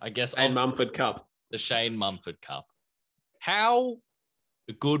 I guess, Shane Mumford Cup. The Shane Mumford Cup. How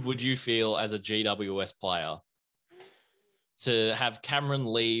good would you feel as a GWS player to have Cameron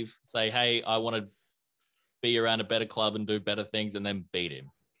leave, say, hey, I want to be around a better club and do better things, and then beat him?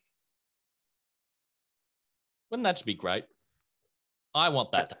 Wouldn't that just be great? I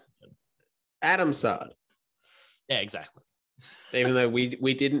want that to happen. Adam Sard. Yeah, exactly. Even though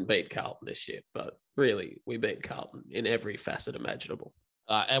we didn't beat Carlton this year, but really we beat Carlton in every facet imaginable.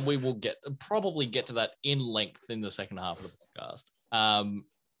 And we will probably get to that in length in the second half of the podcast.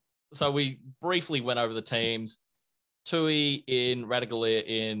 So we briefly went over the teams. Tui in, Ratugolea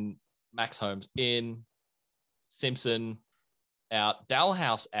in, Max Holmes in, Simpson out,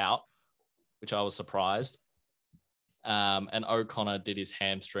 Dalhouse out, which I was surprised. And O'Connor did his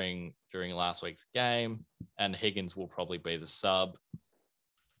hamstring during last week's game, and Higgins will probably be the sub.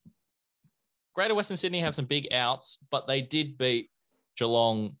 Greater Western Sydney have some big outs, but they did beat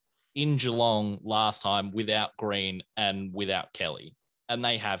Geelong in Geelong last time without Green and without Kelly, and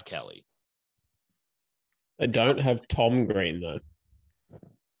they have Kelly. They don't have Tom Green though.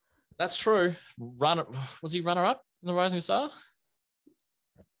 That's true. Was he runner-up in the Rising Star?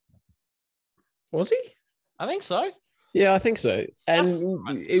 Was he? I think so. Yeah, I think so.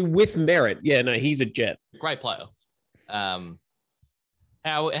 And with merit. Yeah, no, he's a jet. Great player. Where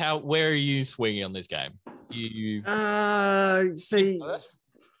are you swinging on this game? It's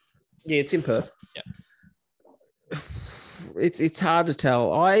in Perth. Yeah. It's hard to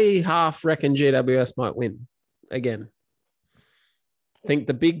tell. I half reckon GWS might win again. I think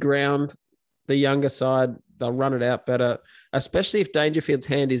the big ground, the younger side, they'll run it out better, especially if Dangerfield's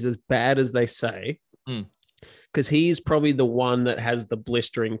hand is as bad as they say. Because he's probably the one that has the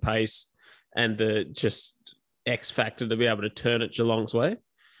blistering pace and the just X factor to be able to turn it Geelong's way.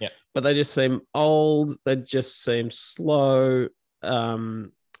 Yeah. But they just seem old. They just seem slow.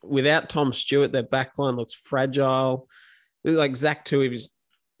 Without Tom Stewart, their backline looks fragile. Like Zach Tui is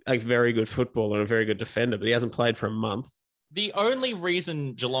a very good footballer and a very good defender, but he hasn't played for a month. The only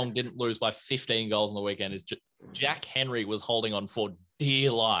reason Geelong didn't lose by 15 goals on the weekend is Jack Henry was holding on for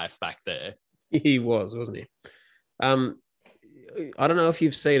dear life back there. He was, wasn't he? I don't know if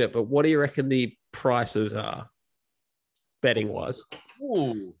you've seen it, but what do you reckon the prices are, betting-wise?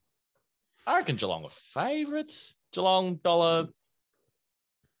 Ooh. I reckon Geelong are favourites. Geelong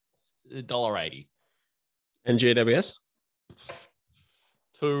 $1.80. And GWS?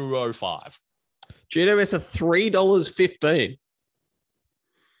 $2.05. GWS are $3.15.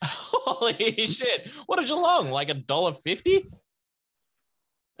 Holy shit. What a Geelong? Like $1.50?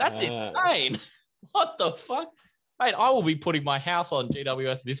 That's insane. What the fuck? Mate, I will be putting my house on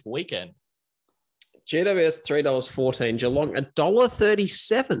GWS this weekend. GWS $3.14. Geelong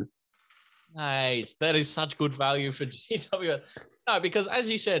 $1.37. Nice. That is such good value for GWS. No, because as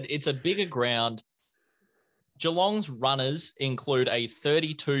you said, it's a bigger ground. Geelong's runners include a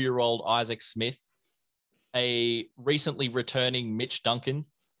 32-year-old Isaac Smith, a recently returning Mitch Duncan,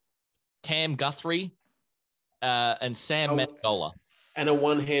 Cam Guthrie, and Sam Mendola. And a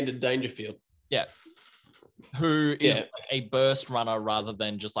one-handed Dangerfield. Yeah. Who is like a burst runner rather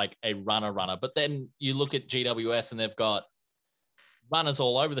than just like a runner. But then you look at GWS and they've got runners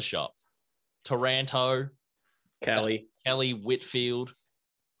all over the shop. Taranto, Kelly, Whitfield,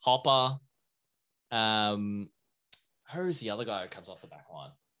 Hopper. Who's the other guy who comes off the back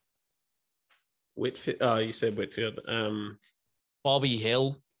line? Whitfield. Oh, you said Whitfield. Bobby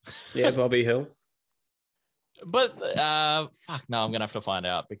Hill. Yeah, Bobby Hill. But fuck no, I'm gonna have to find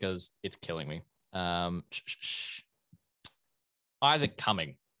out because it's killing me. Isaac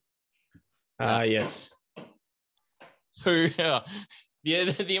Cumming. Yes. Who?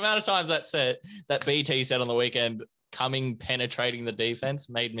 The amount of times that BT said on the weekend, Cumming penetrating the defense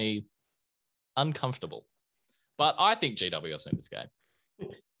made me uncomfortable. But I think GWS win this game.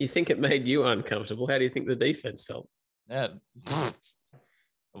 You think it made you uncomfortable? How do you think the defense felt? Yeah.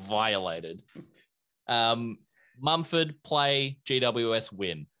 Violated. Mumford play, GWS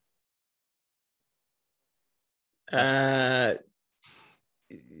win. I'm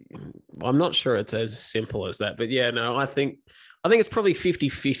not sure it's as simple as that, but yeah, no, I think it's probably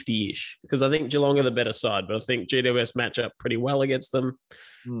 50-50-ish because I think Geelong are the better side, but I think GWS match up pretty well against them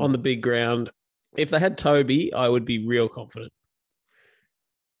on the big ground. If they had Toby, I would be real confident.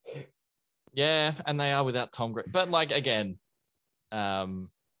 Yeah, and they are without Tom Gray. But like again, Connor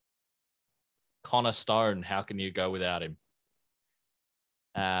Stone, how can you go without him?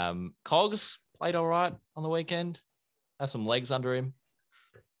 Cogs played all right on the weekend. Has some legs under him.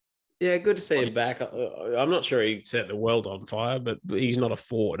 Yeah, good to see him back. I'm not sure he set the world on fire, but he's not a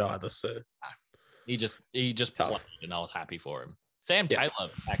forward either. So he just played, and I was happy for him. Sam Taylor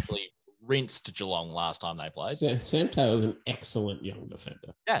actually rinsed Geelong last time they played. Sam Taylor's an excellent young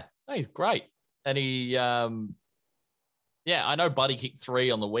defender. Yeah, he's great, and he, I know Buddy kicked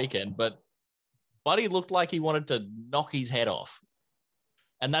 3 on the weekend, but Buddy looked like he wanted to knock his head off,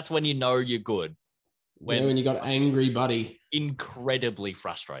 and that's when you know you're good. When you got angry Buddy, incredibly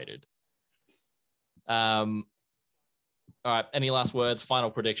frustrated. All right. Any last words?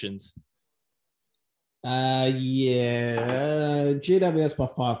 Final predictions? GWS by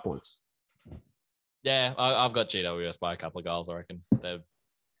 5 points. Yeah, I've got GWS by a couple of goals. I reckon I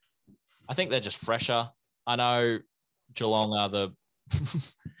think they're just fresher. I know Geelong are the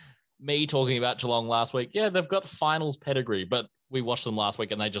me talking about Geelong last week. Yeah, they've got finals pedigree, but we watched them last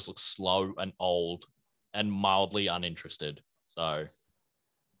week and they just look slow and old and mildly uninterested. So,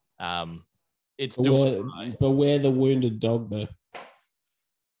 it's beware the wounded dog, though.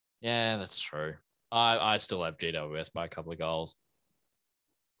 Yeah, that's true. I still have GWS by a couple of goals.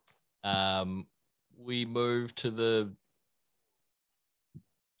 We move to the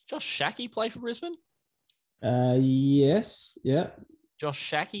Josh Shackey play for Brisbane. Yes, yeah. Josh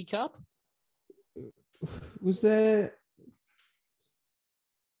Shackey Cup. Was there?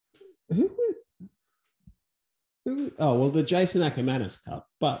 Who? Oh, well, the Jason Ackermanis Cup,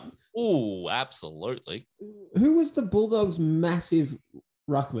 but absolutely. Who was the Bulldogs' massive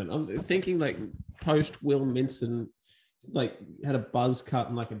ruckman? I'm thinking like post Will Minson, like had a buzz cut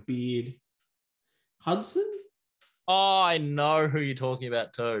and like a beard. Hudson? Oh, I know who you're talking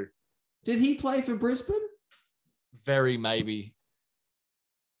about too. Did he play for Brisbane? Very maybe.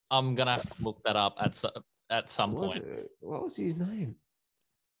 I'm gonna have to look that up at some point. What was his name?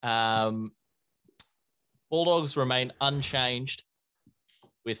 Bulldogs remain unchanged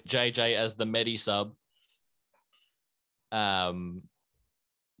with JJ as the Medi sub.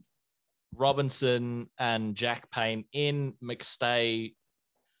 Robinson and Jack Payne in, McStay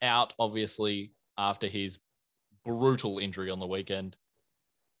out, obviously, after his brutal injury on the weekend.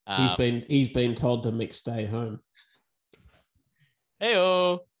 He's been told to McStay home.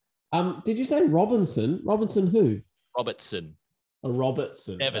 Heyo. Did you say Robinson? Robinson who? Robertson.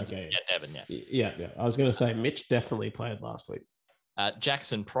 Robertson. Devon. Okay. Yeah, Devon, yeah. Yeah. I was going to say Mitch definitely played last week.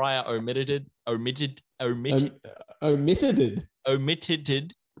 Jackson Pryor omitted,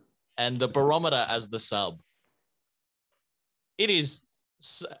 and the Barometer as the sub. It is,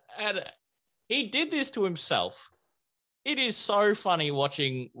 and he did this to himself. It is so funny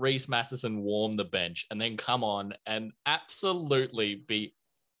watching Reece Matheson warm the bench and then come on and absolutely be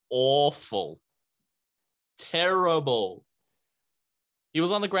awful, terrible. He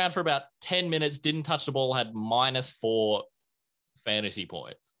was on the ground for about 10 minutes, didn't touch the ball, had -4 fantasy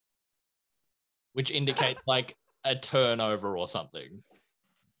points, which indicates like a turnover or something,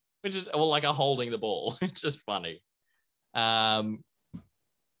 which is like a holding the ball. It's just funny.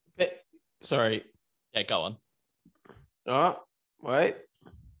 Sorry. Yeah, go on. Oh, wait.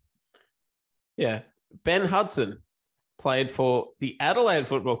 Yeah. Ben Hudson played for the Adelaide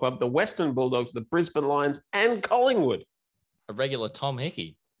Football Club, the Western Bulldogs, the Brisbane Lions, and Collingwood. A regular Tom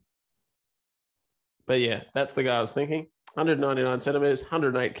Hickey. But yeah, that's the guy I was thinking. 199 centimeters,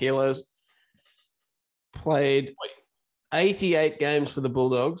 108 kilos. Played 88 games for the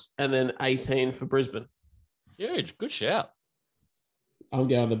Bulldogs and then 18 for Brisbane. Huge. Good shout. I'm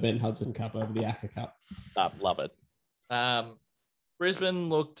going the Ben Hudson Cup over the Acker Cup. Love it. Brisbane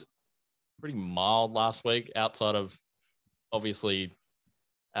looked pretty mild last week outside of obviously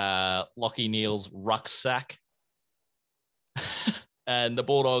Lockie Neal's rucksack. And the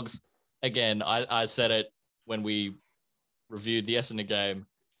Bulldogs, again, I said it when we reviewed the Essendon game,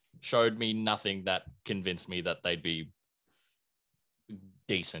 showed me nothing that convinced me that they'd be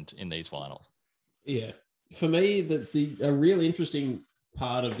decent in these finals. Yeah. For me, a real interesting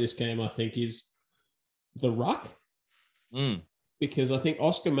part of this game, I think, is the ruck. Because I think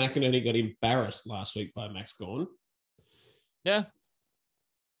Oscar McInerney got embarrassed last week by Max Gawn. Yeah.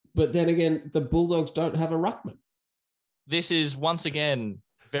 But then again, the Bulldogs don't have a ruckman. This is, once again,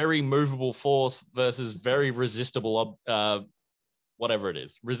 very movable force versus very resistible, whatever it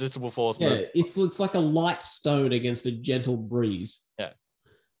is. Resistible force. Yeah, it's like a light stone against a gentle breeze. Yeah.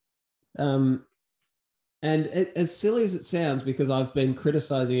 And as silly as it sounds, because I've been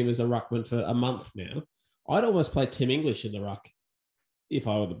criticizing him as a ruckman for a month now, I'd almost play Tim English in the ruck if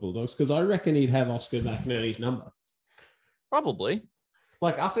I were the Bulldogs, because I reckon he'd have Oscar McInerney's number. Probably.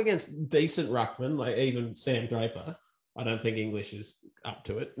 Like up against decent ruckmen, like even Sam Draper, I don't think English is up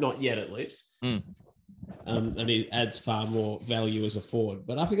to it. Not yet, at least. And he adds far more value as a forward.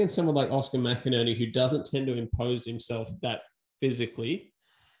 But up against someone like Oscar McInerney, who doesn't tend to impose himself that physically,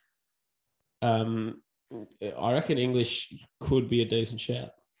 I reckon English could be a decent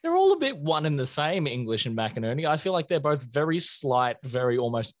shout. They're all a bit one and the same, English and McInerney. I feel like they're both very slight, very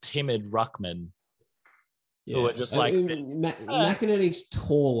almost timid ruckmen. Yeah. Who are just like... McInerney's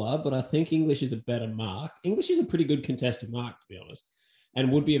taller, but I think English is a better mark. English is a pretty good contested mark, to be honest,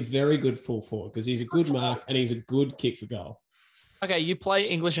 and would be a very good full forward because he's a good mark and he's a good kick for goal. Okay, you play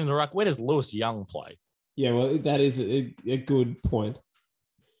English in the ruck. Where does Lewis Young play? Yeah, well, that is a good point.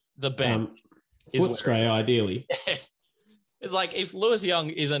 The bench. Footscray, ideally. It's like if Lewis Young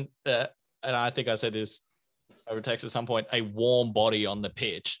isn't, and I think I said this over text at some point, a warm body on the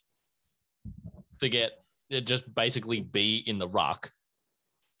pitch to get just basically be in the ruck.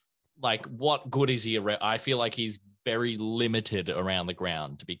 Like, what good is he around? I feel like he's very limited around the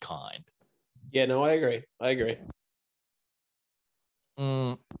ground, to be kind. Yeah, no, I agree.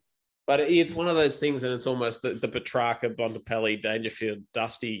 But it's one of those things, and it's almost the Petrarca, Bontempelli, Dangerfield,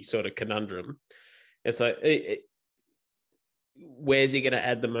 Dusty sort of conundrum. It's like, where's he going to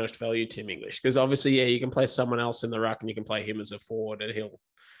add the most value, Tim English? Because obviously, yeah, you can play someone else in the ruck and you can play him as a forward and he'll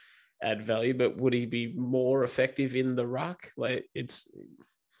add value, but would he be more effective in the ruck? Like, it's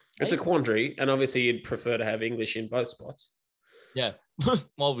a quandary, and obviously you'd prefer to have English in both spots. Yeah.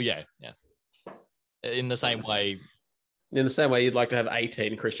 Well, yeah. In the same way you'd like to have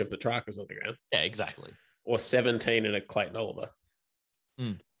 18 Christian Petrarcas on the ground. Yeah, exactly. Or 17 in a Clayton Oliver.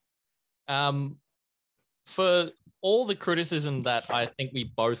 For all the criticism that I think we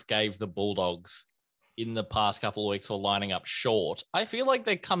both gave the Bulldogs in the past couple of weeks for lining up short, I feel like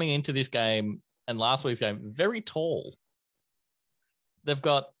they're coming into this game and last week's game very tall. They've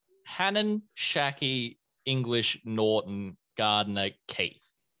got Hannon, Shackey, English, Norton, Gardner, Keith.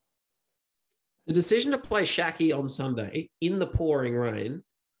 The decision to play Shackey on Sunday in the pouring rain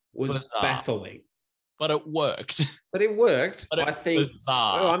was baffling. But it worked. But it worked. But I think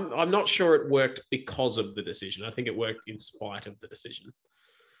bizarre. I'm not sure it worked because of the decision. I think it worked in spite of the decision.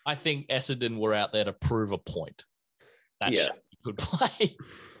 I think Essendon were out there to prove a point. That Shackey could play.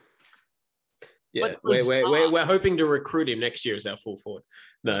 Yeah, we're hoping to recruit him next year as our full forward.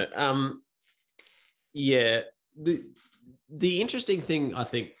 No, yeah. The interesting thing I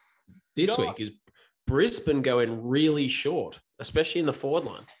think this week is Brisbane going really short, especially in the forward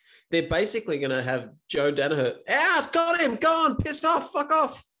line. They're basically going to have Joe Danaher out, got him, gone, pissed off, fuck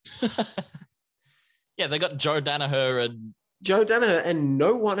off. Yeah, they got Joe Danaher and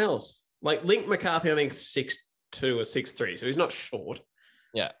no one else. Like Link McCarthy, I think 6'2" or 6'3", so he's not short.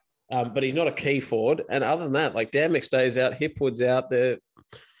 Yeah. But he's not a key forward. And other than that, like Dan McStay's out, Hipwood's out there.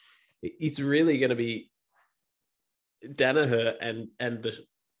 It's really going to be Danaher and the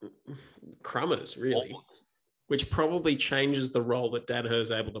Crummers, really, which probably changes the role that Danaher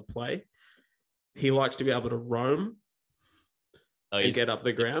is able to play. He likes to be able to roam and get up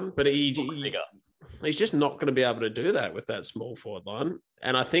the ground, but he's just not going to be able to do that with that small forward line.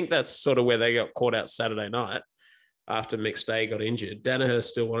 And I think that's sort of where they got caught out Saturday night after McStay got injured. Danaher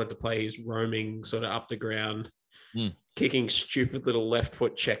still wanted to play his roaming sort of up the ground, kicking stupid little left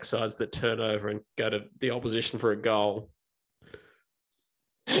foot check sides that turn over and go to the opposition for a goal.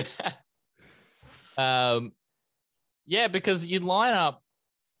 Yeah, because you line up,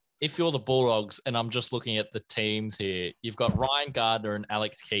 if you're the Bulldogs, and I'm just looking at the teams here, you've got Ryan Gardner and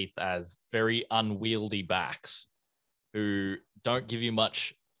Alex Keith as very unwieldy backs who don't give you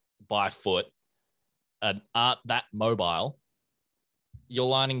much by foot and aren't that mobile. You're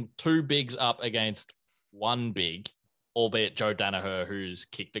lining two bigs up against one big, albeit Joe Danaher, who's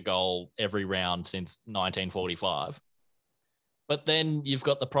kicked a goal every round since 1945. But then you've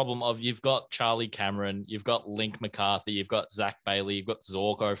got the problem of you've got Charlie Cameron, you've got Link McCarthy, you've got Zach Bailey, you've got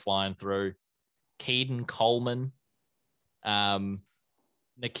Zorko flying through, Keaton Coleman, Nakia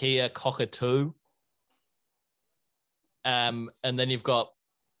Cockatoo. And then you've got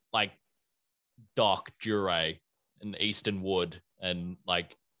like Doc Dure and Easton Wood. And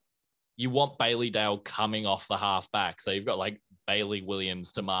like you want Bailey Dale coming off the half back. So you've got like Bailey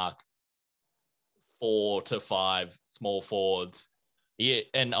Williams to mark 4 to 5 small forwards. Yeah,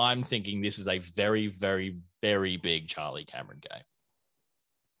 and I'm thinking this is a very, very, very big Charlie Cameron game.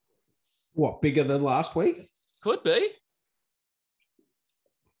 What, bigger than last week? Could be.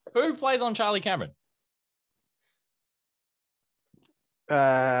 Who plays on Charlie Cameron?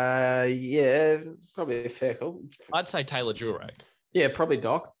 Yeah, probably a fair call. I'd say Taylor Dure. Yeah, probably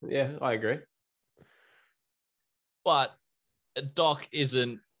Doc. Yeah, I agree. But Doc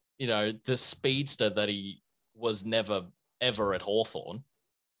isn't, you know, the speedster that he was never, ever at Hawthorn.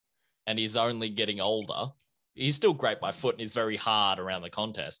 And he's only getting older. He's still great by foot and he's very hard around the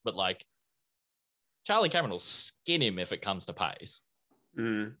contest. But, like, Charlie Cameron will skin him if it comes to pace.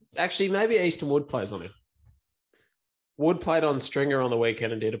 Actually, maybe Easton Wood plays on him. Wood played on Stringer on the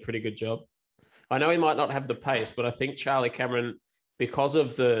weekend and did a pretty good job. I know he might not have the pace, but I think Charlie Cameron, because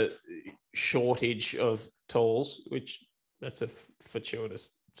of the shortage of tools, which that's a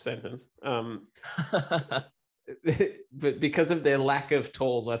fortuitous sentence, but because of their lack of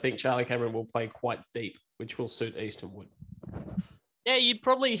tools, I think Charlie Cameron will play quite deep, which will suit Easton Wood. Yeah, you'd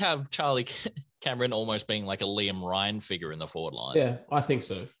probably have Charlie Cameron almost being like a Liam Ryan figure in the forward line. Yeah, I think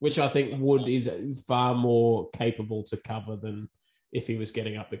so, which I think Wood is far more capable to cover than if he was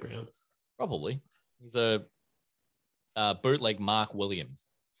getting up the ground. Probably. He's a bootleg Mark Williams.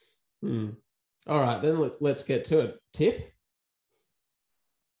 All right, then let's get to it. Tip?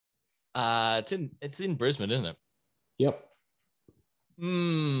 It's in Brisbane, isn't it? Yep.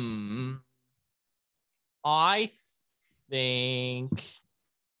 I think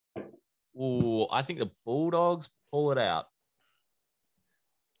the Bulldogs pull it out.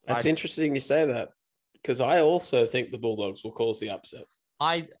 That's interesting you say that, because I also think the Bulldogs will cause the upset.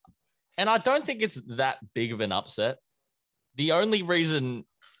 I don't think it's that big of an upset. The only reason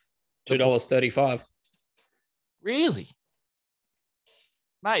 $2.35. Really?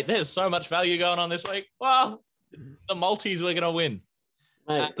 Mate, there's so much value going on this week. Well, the multis we're going to win.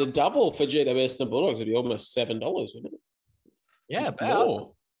 Mate, the double for GWS and the Bulldogs would be almost $7, wouldn't it? Yeah, about.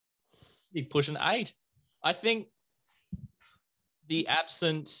 More. Be pushing 8. I think the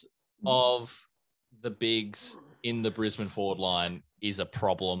absence of the bigs in the Brisbane forward line is a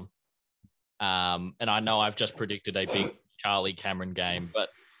problem. And I know I've just predicted a big Charlie Cameron game, but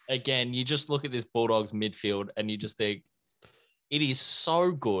again, you just look at this Bulldogs midfield and you just think it is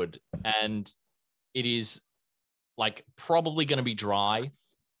so good, and it is like probably going to be dry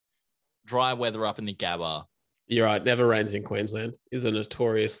weather up in the Gabba. You're right. Never rains in Queensland. Is a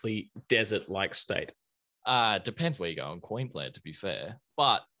notoriously desert-like state. Depends where you go in Queensland, to be fair.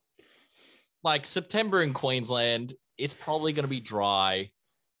 But like September in Queensland, it's probably going to be dry.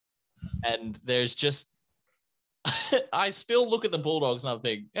 And there's just, I still look at the Bulldogs and I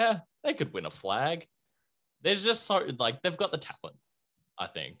think, yeah, they could win a flag. There's just so, like, they've got the talent, I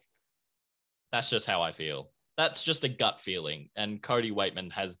think. That's just how I feel. That's just a gut feeling. And Cody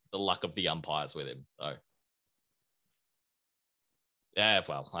Weightman has the luck of the umpires with him. So, yeah,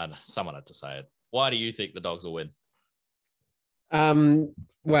 well, someone had to say it. Why do you think the Dogs will win?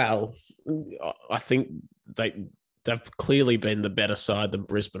 Well, I think they've clearly been the better side than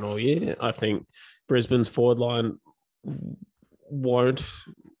Brisbane all year. I think Brisbane's forward line won't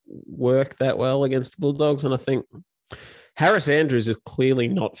work that well against the Bulldogs, and I think Harris Andrews is clearly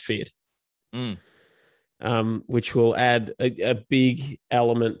not fit. which will add a big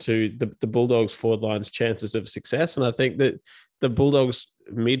element to the Bulldogs forward line's chances of success. And I think that the Bulldogs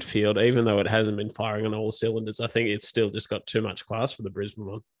midfield, even though it hasn't been firing on all cylinders, I think it's still just got too much class for the Brisbane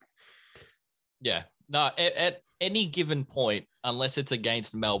one. Yeah. No, at any given point, unless it's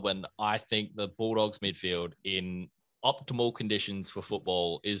against Melbourne, I think the Bulldogs midfield in optimal conditions for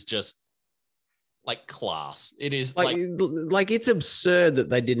football is just like class. It is like it's absurd that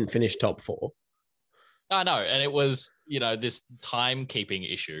they didn't finish top 4. I know. And it was, this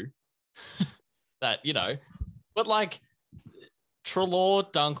timekeeping issue that, but like Treloar,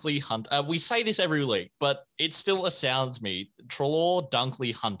 Dunkley, Hunter, we say this every week, but it still astounds me. Treloar,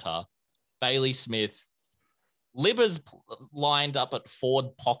 Dunkley, Hunter, Bailey Smith, Libba's lined up at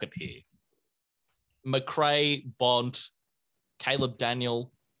forward pocket here. McRae, Bont, Caleb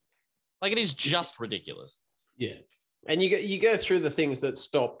Daniel. Like, it is just ridiculous. Yeah. And you go through the things that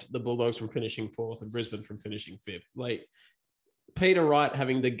stopped the Bulldogs from finishing 4th and Brisbane from finishing 5th. Like Peter Wright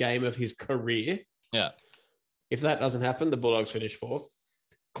having the game of his career. Yeah. If that doesn't happen, the Bulldogs finish 4th.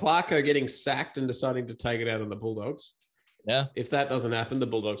 Clarko getting sacked and deciding to take it out on the Bulldogs. Yeah. If that doesn't happen, the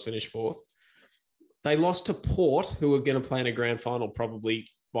Bulldogs finish 4th. They lost to Port, who were going to play in a grand final probably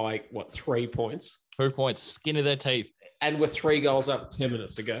by, 3 points? 2 points, skin of their teeth. And with 3 goals up, 10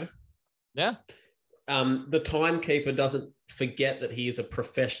 minutes to go. Yeah. The timekeeper doesn't forget that he is a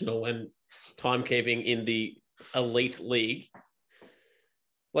professional and timekeeping in the elite league.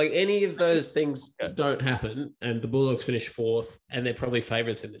 Like, any of those things don't happen, and the Bulldogs finish 4th, and they're probably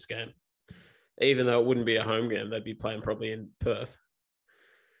favourites in this game. Even though it wouldn't be a home game, they'd be playing probably in Perth.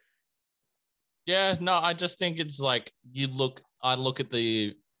 Yeah, no, I just think it's like I look at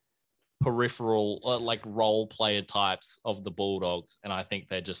the peripheral, role player types of the Bulldogs, and I think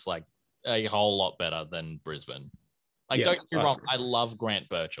they're just like a whole lot better than Brisbane. Don't get me wrong, I love Grant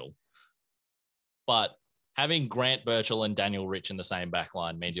Birchall, but having Grant Birchall and Daniel Rich in the same back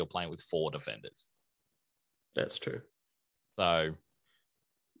line means you're playing with 4 defenders. That's true. So,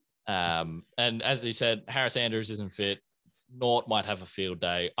 and as you said, Harris Andrews isn't fit. Nort might have a field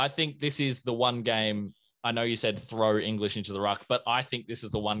day. I think this is the one game. I know you said throw English into the ruck, but I think this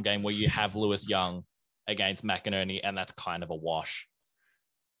is the one game where you have Lewis Young against McInerney, and that's kind of a wash.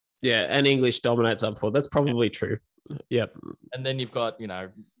 Yeah, and English dominates up forward. That's probably true. Yep. And then you've got,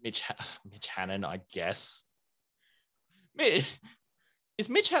 Mitch Hannon, I guess. Is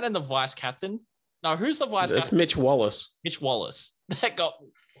Mitch Hannon the vice captain? No, who's the vice captain? It's Mitch Wallace. Mitch Wallace. That got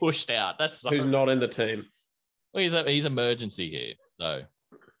pushed out. That's who's not in the team. Well, he's emergency here, so.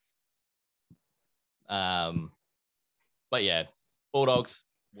 But yeah, Bulldogs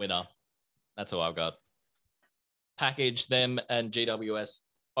winner. That's all I've got. Package them and GWS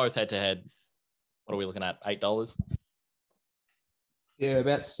both head to head. What are we looking at? $8? Yeah,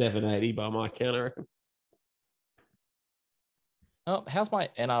 about $7.80 by my count, I reckon. Oh, how's my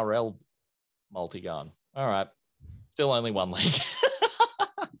NRL multi gone? All right, still only one leg.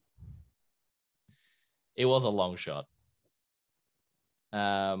 It was a long shot.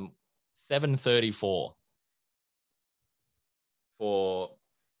 7.34 for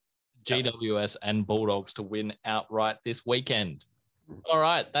GWS and Bulldogs to win outright this weekend. All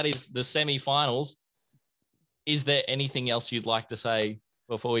right, that is the semi-finals. Is there anything else you'd like to say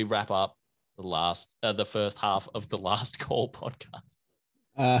before we wrap up the first half of the Last Call podcast?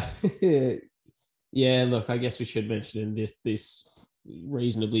 Yeah, look, I guess we should mention in this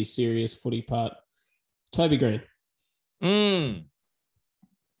reasonably serious footy part, Toby Green.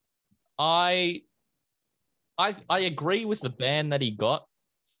 I agree with the ban that he got.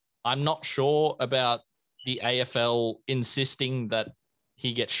 I'm not sure about the AFL insisting that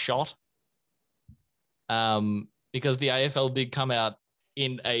he gets shot. Because the AFL did come out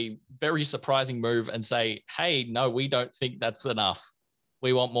in a very surprising move and say, hey, no, we don't think that's enough.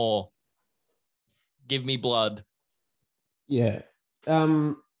 We want more. Give me blood. Yeah.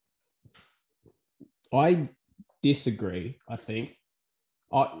 I disagree, I think.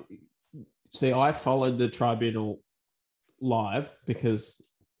 I followed the tribunal live because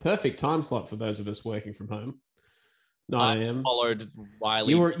perfect time slot for those of us working from home. 9 a.m. I followed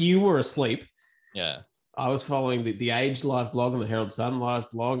Riley. You were asleep. Yeah. I was following the Age live blog and the Herald Sun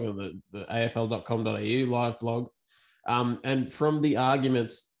live blog and the AFL.com.au live blog. And from the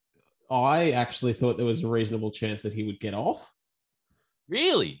arguments, I actually thought there was a reasonable chance that he would get off.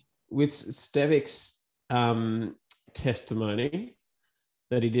 Really? With Stevic's testimony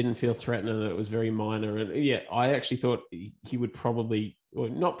that he didn't feel threatened and that it was very minor. And yeah, I actually thought he would probably, or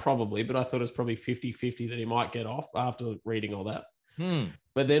not probably, but I thought it was probably 50-50 that he might get off after reading all that.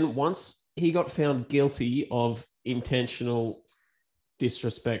 But then once he got found guilty of intentional,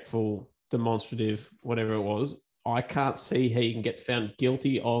 disrespectful demonstrative, whatever it was, I can't see how you can get found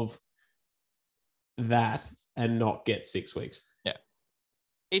guilty of that and not get 6 weeks. Yeah.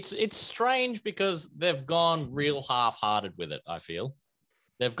 It's strange because they've gone real half-hearted with it, I feel.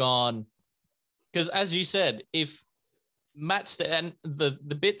 They've gone, because as you said, if and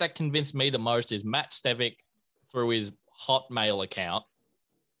the bit that convinced me the most is Matt Stevic, through his Hotmail account,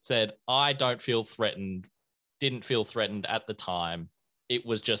 said, I don't feel threatened, didn't feel threatened at the time. It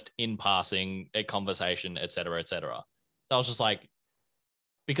was just in passing, a conversation, et cetera, et cetera. So I was just like,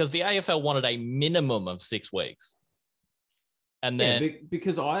 because the AFL wanted a minimum of 6 weeks. And then...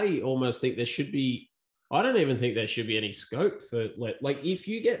 because I almost think there should be, I don't even think there should be any scope for, like, if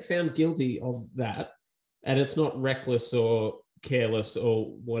you get found guilty of that, and it's not reckless or careless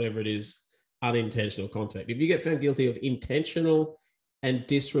or whatever it is, unintentional contact. If you get found guilty of intentional and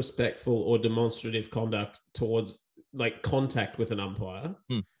disrespectful or demonstrative conduct towards, like, contact with an umpire,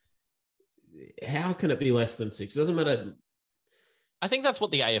 how can it be less than 6? It doesn't matter. I think that's what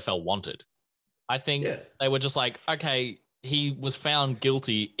the AFL wanted. I think they were just like, okay, he was found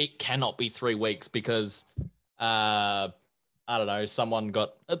guilty. It cannot be 3 weeks because... I don't know, someone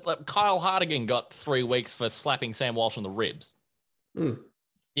got... Kyle Hartigan got 3 weeks for slapping Sam Walsh on the ribs.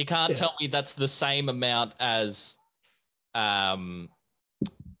 You can't tell me that's the same amount as Green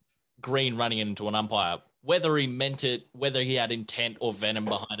running into an umpire. Whether he meant it, whether he had intent or venom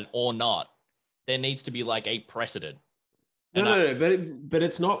behind it or not, there needs to be like a precedent. No, but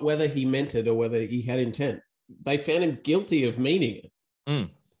it's not whether he meant it or whether he had intent. They found him guilty of meaning it.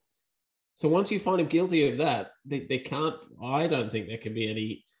 So once you find him guilty of that, they can't... I don't think there can be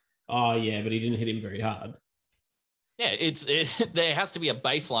any, but he didn't hit him very hard. Yeah, there has to be a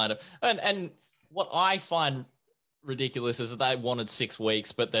baseline of... And what I find ridiculous is that they wanted 6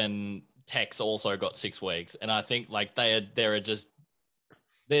 weeks, but then Tex also got 6 weeks. And I think like there are just...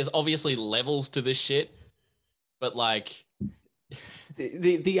 There's obviously levels to this shit, but like...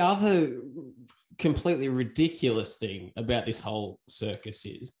 The other completely ridiculous thing about this whole circus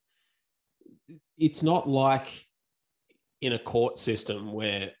is it's not like in a court system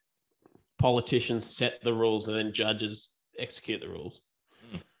where politicians set the rules and then judges execute the rules.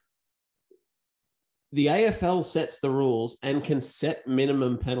 The AFL sets the rules and can set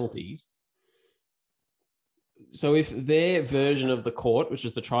minimum penalties. So if their version of the court, which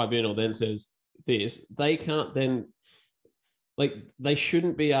is the tribunal, then says this, they can't then... Like, they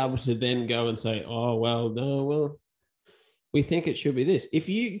shouldn't be able to then go and say, we think it should be this. If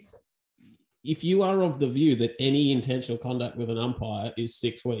you are of the view that any intentional conduct with an umpire is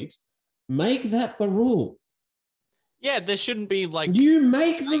 6 weeks, make that the rule. Yeah, there shouldn't be like... You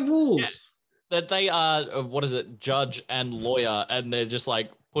make the rules. Yeah, that they are, judge and lawyer, and they're just like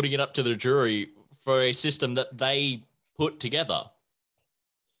putting it up to the jury for a system that they put together.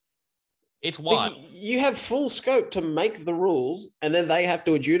 It's why you have full scope to make the rules, and then they have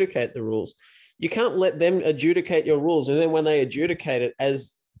to adjudicate the rules. You can't let them adjudicate your rules, and then when they adjudicate it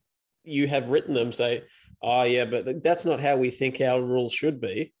as you have written them, say, but that's not how we think our rules should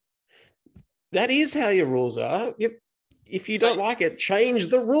be. That is how your rules are. If you don't like it, change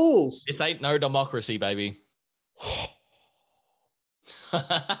the rules. It ain't no democracy, baby.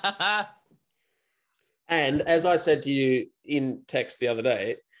 And as I said to you in text the other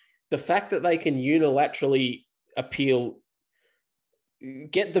day, the fact that they can unilaterally appeal,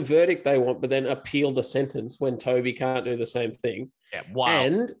 get the verdict they want, but then appeal the sentence when Toby can't do the same thing. Yeah,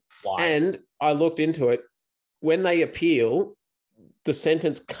 wow. And I looked into it. When they appeal, the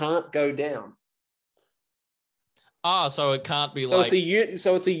sentence can't go down. So it can't be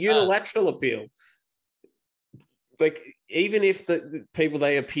so it's a unilateral appeal. Like, even if the people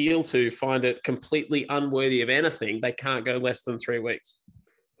they appeal to find it completely unworthy of anything, they can't go less than 3 weeks.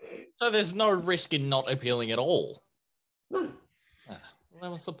 So there's no risk in not appealing at all. No.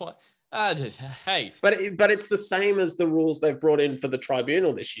 What's the point? Hey. But it's the same as the rules they've brought in for the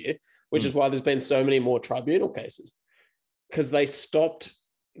tribunal this year, which is why there's been so many more tribunal cases. Because they stopped...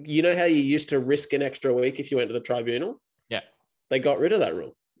 You know how you used to risk an extra week if you went to the tribunal? Yeah. They got rid of that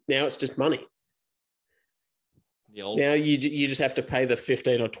rule. Now it's just money. Now you just have to pay the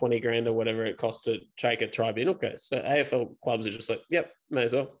 15 or 20 grand or whatever it costs to take a tribunal case. So AFL clubs are just like, yep, may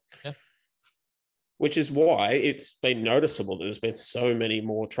as well. Yeah. Which is why it's been noticeable that there's been so many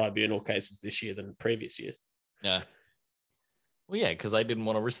more tribunal cases this year than previous years. Yeah. Well, yeah, because they didn't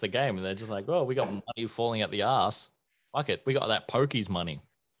want to risk the game. And they're just like, we got money falling out the ass. Fuck it. We got that pokies money.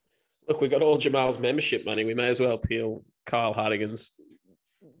 Look, we got all Jamaal's membership money. We may as well appeal Kyle Hartigan's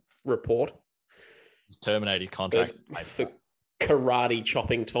report. He's terminated contract. For karate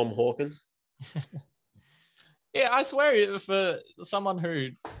chopping Tom Hawkins. Yeah, I swear, for someone who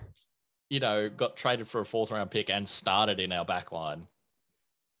got traded for a 4th round pick and started in our back line.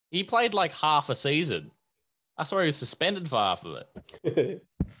 He played like half a season. I swear he was suspended for half of it.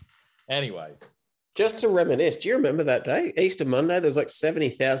 Anyway. Just to reminisce, do you remember that day? Easter Monday, there was like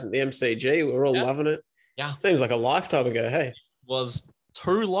 70,000 at the MCG. We were all loving it. Yeah. Seems like a lifetime ago, hey? It was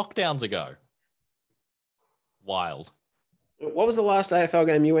 2 lockdowns ago. Wild. What was the last AFL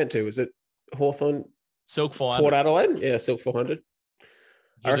game you went to? Was it Hawthorn? Silk 400. Port Adelaide? Yeah, Silk 400.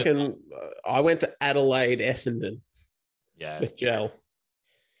 I reckon I went to Adelaide, Essendon. Yeah. With Gel.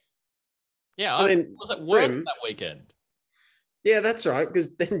 Yeah, I mean, was at work that weekend. Yeah, that's right.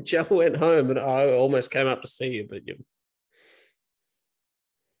 Because then Gel went home and I almost came up to see you, but you.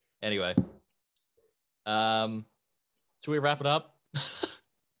 Anyway, should we wrap it up?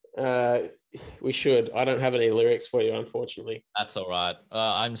 We should. I don't have any lyrics for you, unfortunately. That's all right.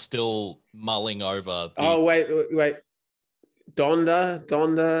 I'm still mulling over. Oh wait. Donda.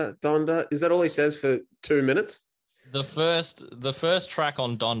 Is that all he says for 2 minutes? The first track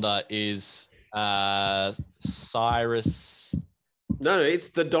on Donda is Cyrus. No, it's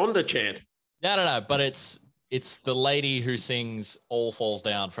the Donda chant. No. But it's the lady who sings "All Falls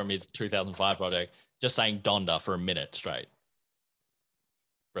Down" from his 2005 project, just saying Donda for a minute straight.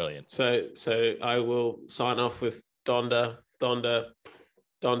 Brilliant. So I will sign off with Donda. Donda.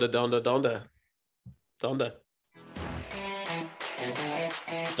 Donda.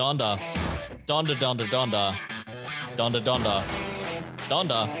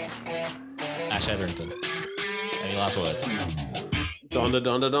 Donda. Ash Etherington. Any last words? Donda.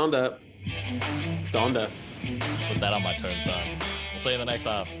 Put that on my tombstone. We'll see you in the next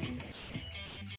half.